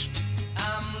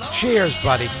 Cheers,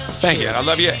 buddy. Thank you. I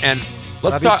love you. And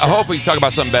let's talk. I hope we talk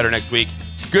about something better next week.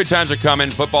 Good times are coming.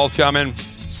 Football's coming.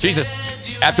 Jesus.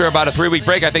 After about a 3-week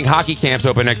break, I think hockey camp's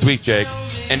open next week, Jake.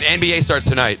 And NBA starts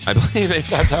tonight. I believe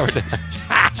that's how we're done.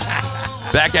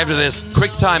 Back after this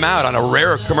quick timeout on a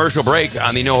rare commercial break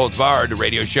on the No Holds Barred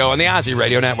radio show on the Ozzy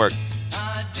Radio Network.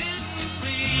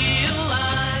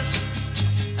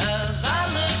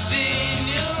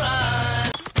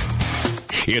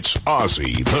 It's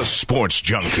Ozzy, the sports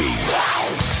junkie.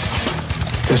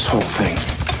 This whole thing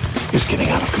is getting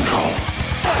out of control.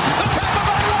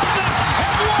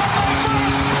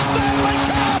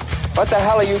 What the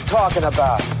hell are you talking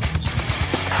about?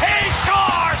 He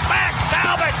scores! Max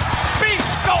Talbot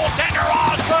beats goaltender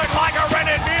Osgood like a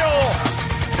rented mule.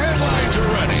 Headline to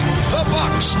ready. The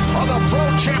Bucks are the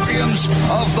pro champions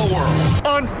of the world.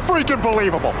 Unfreaking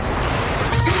believable.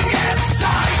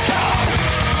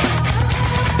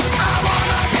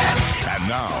 And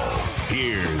now,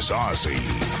 here's Ozzy.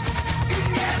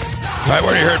 All right, we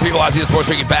already heard people. Ozzy the Sports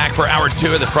Junkie back for hour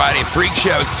 2 of the Friday Freak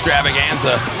Show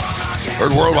extravaganza.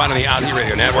 Heard worldwide on the Ozzy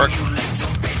Radio Network.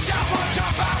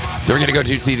 So we're going to go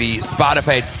to see the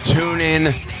Spotify,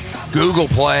 TuneIn, Google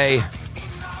Play,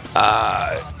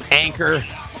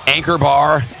 Anchor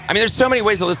Bar. I mean, there's so many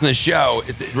ways to listen to the show.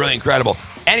 It's really incredible.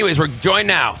 Anyways, we're joined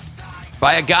now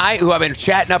by a guy who I've been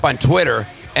chatting up on Twitter,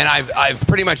 and I've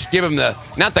pretty much given him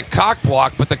not the cock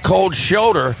block, but the cold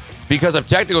shoulder because of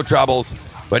technical troubles.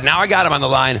 But now I got him on the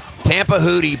line. Tampa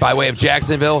Hootie by way of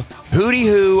Jacksonville. Hootie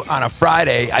Who on a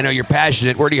Friday. I know you're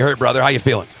passionate. Where do you hurt, brother? How you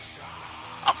feeling?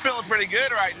 I'm feeling pretty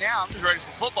good right now. I'm just ready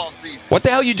for football season. What the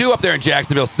hell you do up there in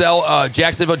Jacksonville? Sell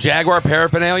Jacksonville Jaguar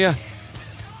paraphernalia?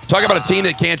 Talk about a team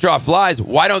that can't draw flies.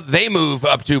 Why don't they move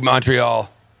up to Montreal?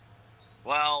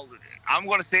 Well, I'm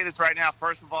going to say this right now.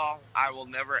 First of all, I will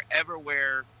never, ever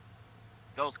wear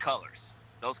those colors.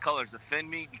 Those colors offend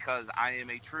me because I am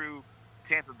a true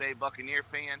Tampa Bay Buccaneer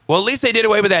fan. Well, at least they did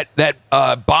away with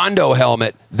that Bondo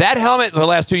helmet. That helmet for the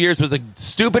last 2 years was the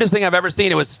stupidest thing I've ever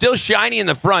seen. It was still shiny in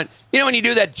the front. You know when you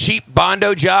do that cheap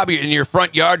Bondo job in your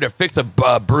front yard to fix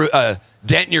a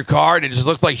dent in your car and it just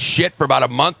looks like shit for about a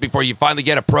month before you finally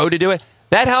get a pro to do it?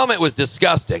 That helmet was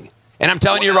disgusting. And I'm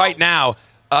telling you right now,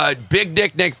 Big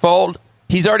Dick Nick Foles,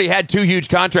 he's already had 2 huge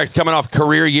contracts coming off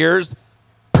career years.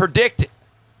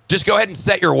 Just go ahead and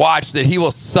set your watch that he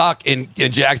will suck in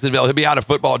Jacksonville. He'll be out of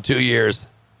football in 2 years.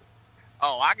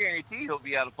 Oh, I guarantee he'll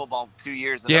be out of football in 2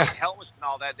 years. And yeah. those helmets and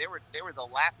all that, they were the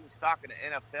laughing stock in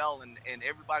the NFL, and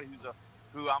everybody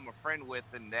who I'm a friend with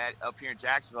and that up here in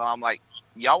Jacksonville, I'm like,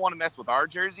 y'all want to mess with our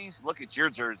jerseys? Look at your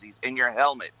jerseys and your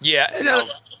helmet. Yeah.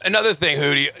 Another thing,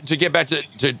 Hootie, to get back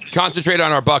to concentrate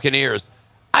on our Buccaneers.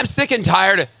 I'm sick and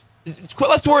tired. Let's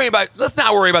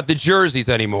not worry about the jerseys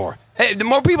anymore. Hey, the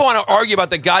more people want to argue about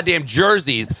the goddamn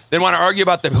jerseys than want to argue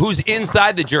about who's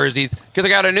inside the jerseys, because I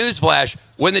got a news flash.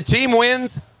 When the team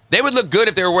wins, they would look good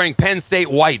if they were wearing Penn State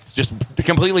whites, just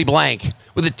completely blank,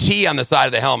 with a T on the side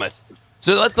of the helmet.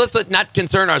 So let's not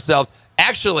concern ourselves.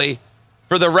 Actually,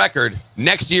 for the record,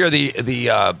 next year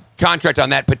the contract on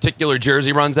that particular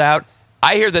jersey runs out.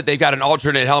 I hear that they've got an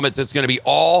alternate helmet that's going to be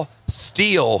all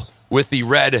steel with the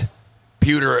red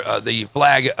pewter, the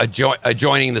flag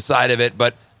adjoining the side of it.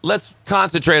 But let's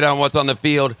concentrate on what's on the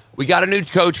field. We got a new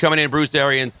coach coming in, Bruce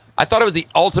Arians. I thought it was the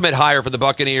ultimate hire for the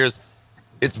Buccaneers.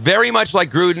 It's very much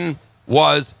like Gruden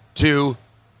was to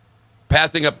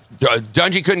passing up.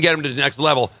 Dungy couldn't get him to the next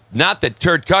level. Not that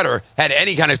Turd Cutter had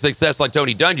any kind of success like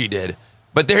Tony Dungy did.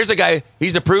 But there's a guy,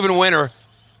 he's a proven winner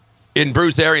in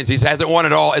Bruce Arians. He hasn't won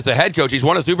it all as a head coach. He's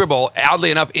won a Super Bowl, oddly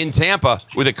enough, in Tampa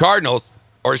with the Cardinals.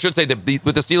 Or I should say with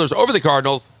the Steelers over the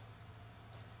Cardinals.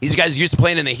 These guys used to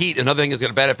playing in the heat. Another thing is going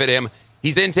to benefit him.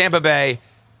 He's in Tampa Bay.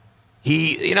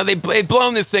 They've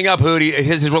blown this thing up, Hootie,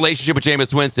 his relationship with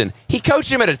Jameis Winston. He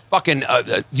coached him at a fucking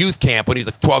youth camp when he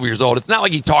was like 12 years old. It's not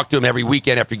like he talked to him every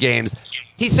weekend after games.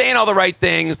 He's saying all the right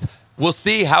things. We'll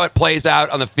see how it plays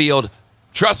out on the field.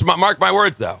 Mark my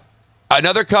words, though.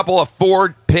 Another couple of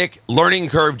Ford-pick learning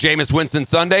curve Jameis Winston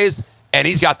Sundays, and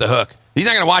he's got the hook. He's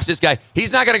not going to watch this guy.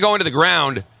 He's not going to go into the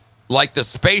ground like the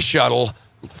space shuttle,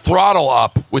 throttle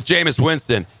up with Jameis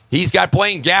Winston. He's got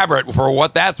Blaine Gabbert for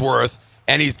what that's worth,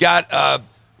 and he's got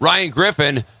Ryan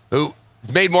Griffin, who's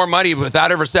made more money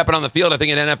without ever stepping on the field, I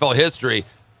think, in NFL history.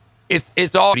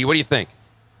 It's all. What do you think?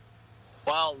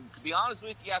 Well, to be honest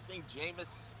with you, I think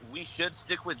we should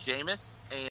stick with Jameis.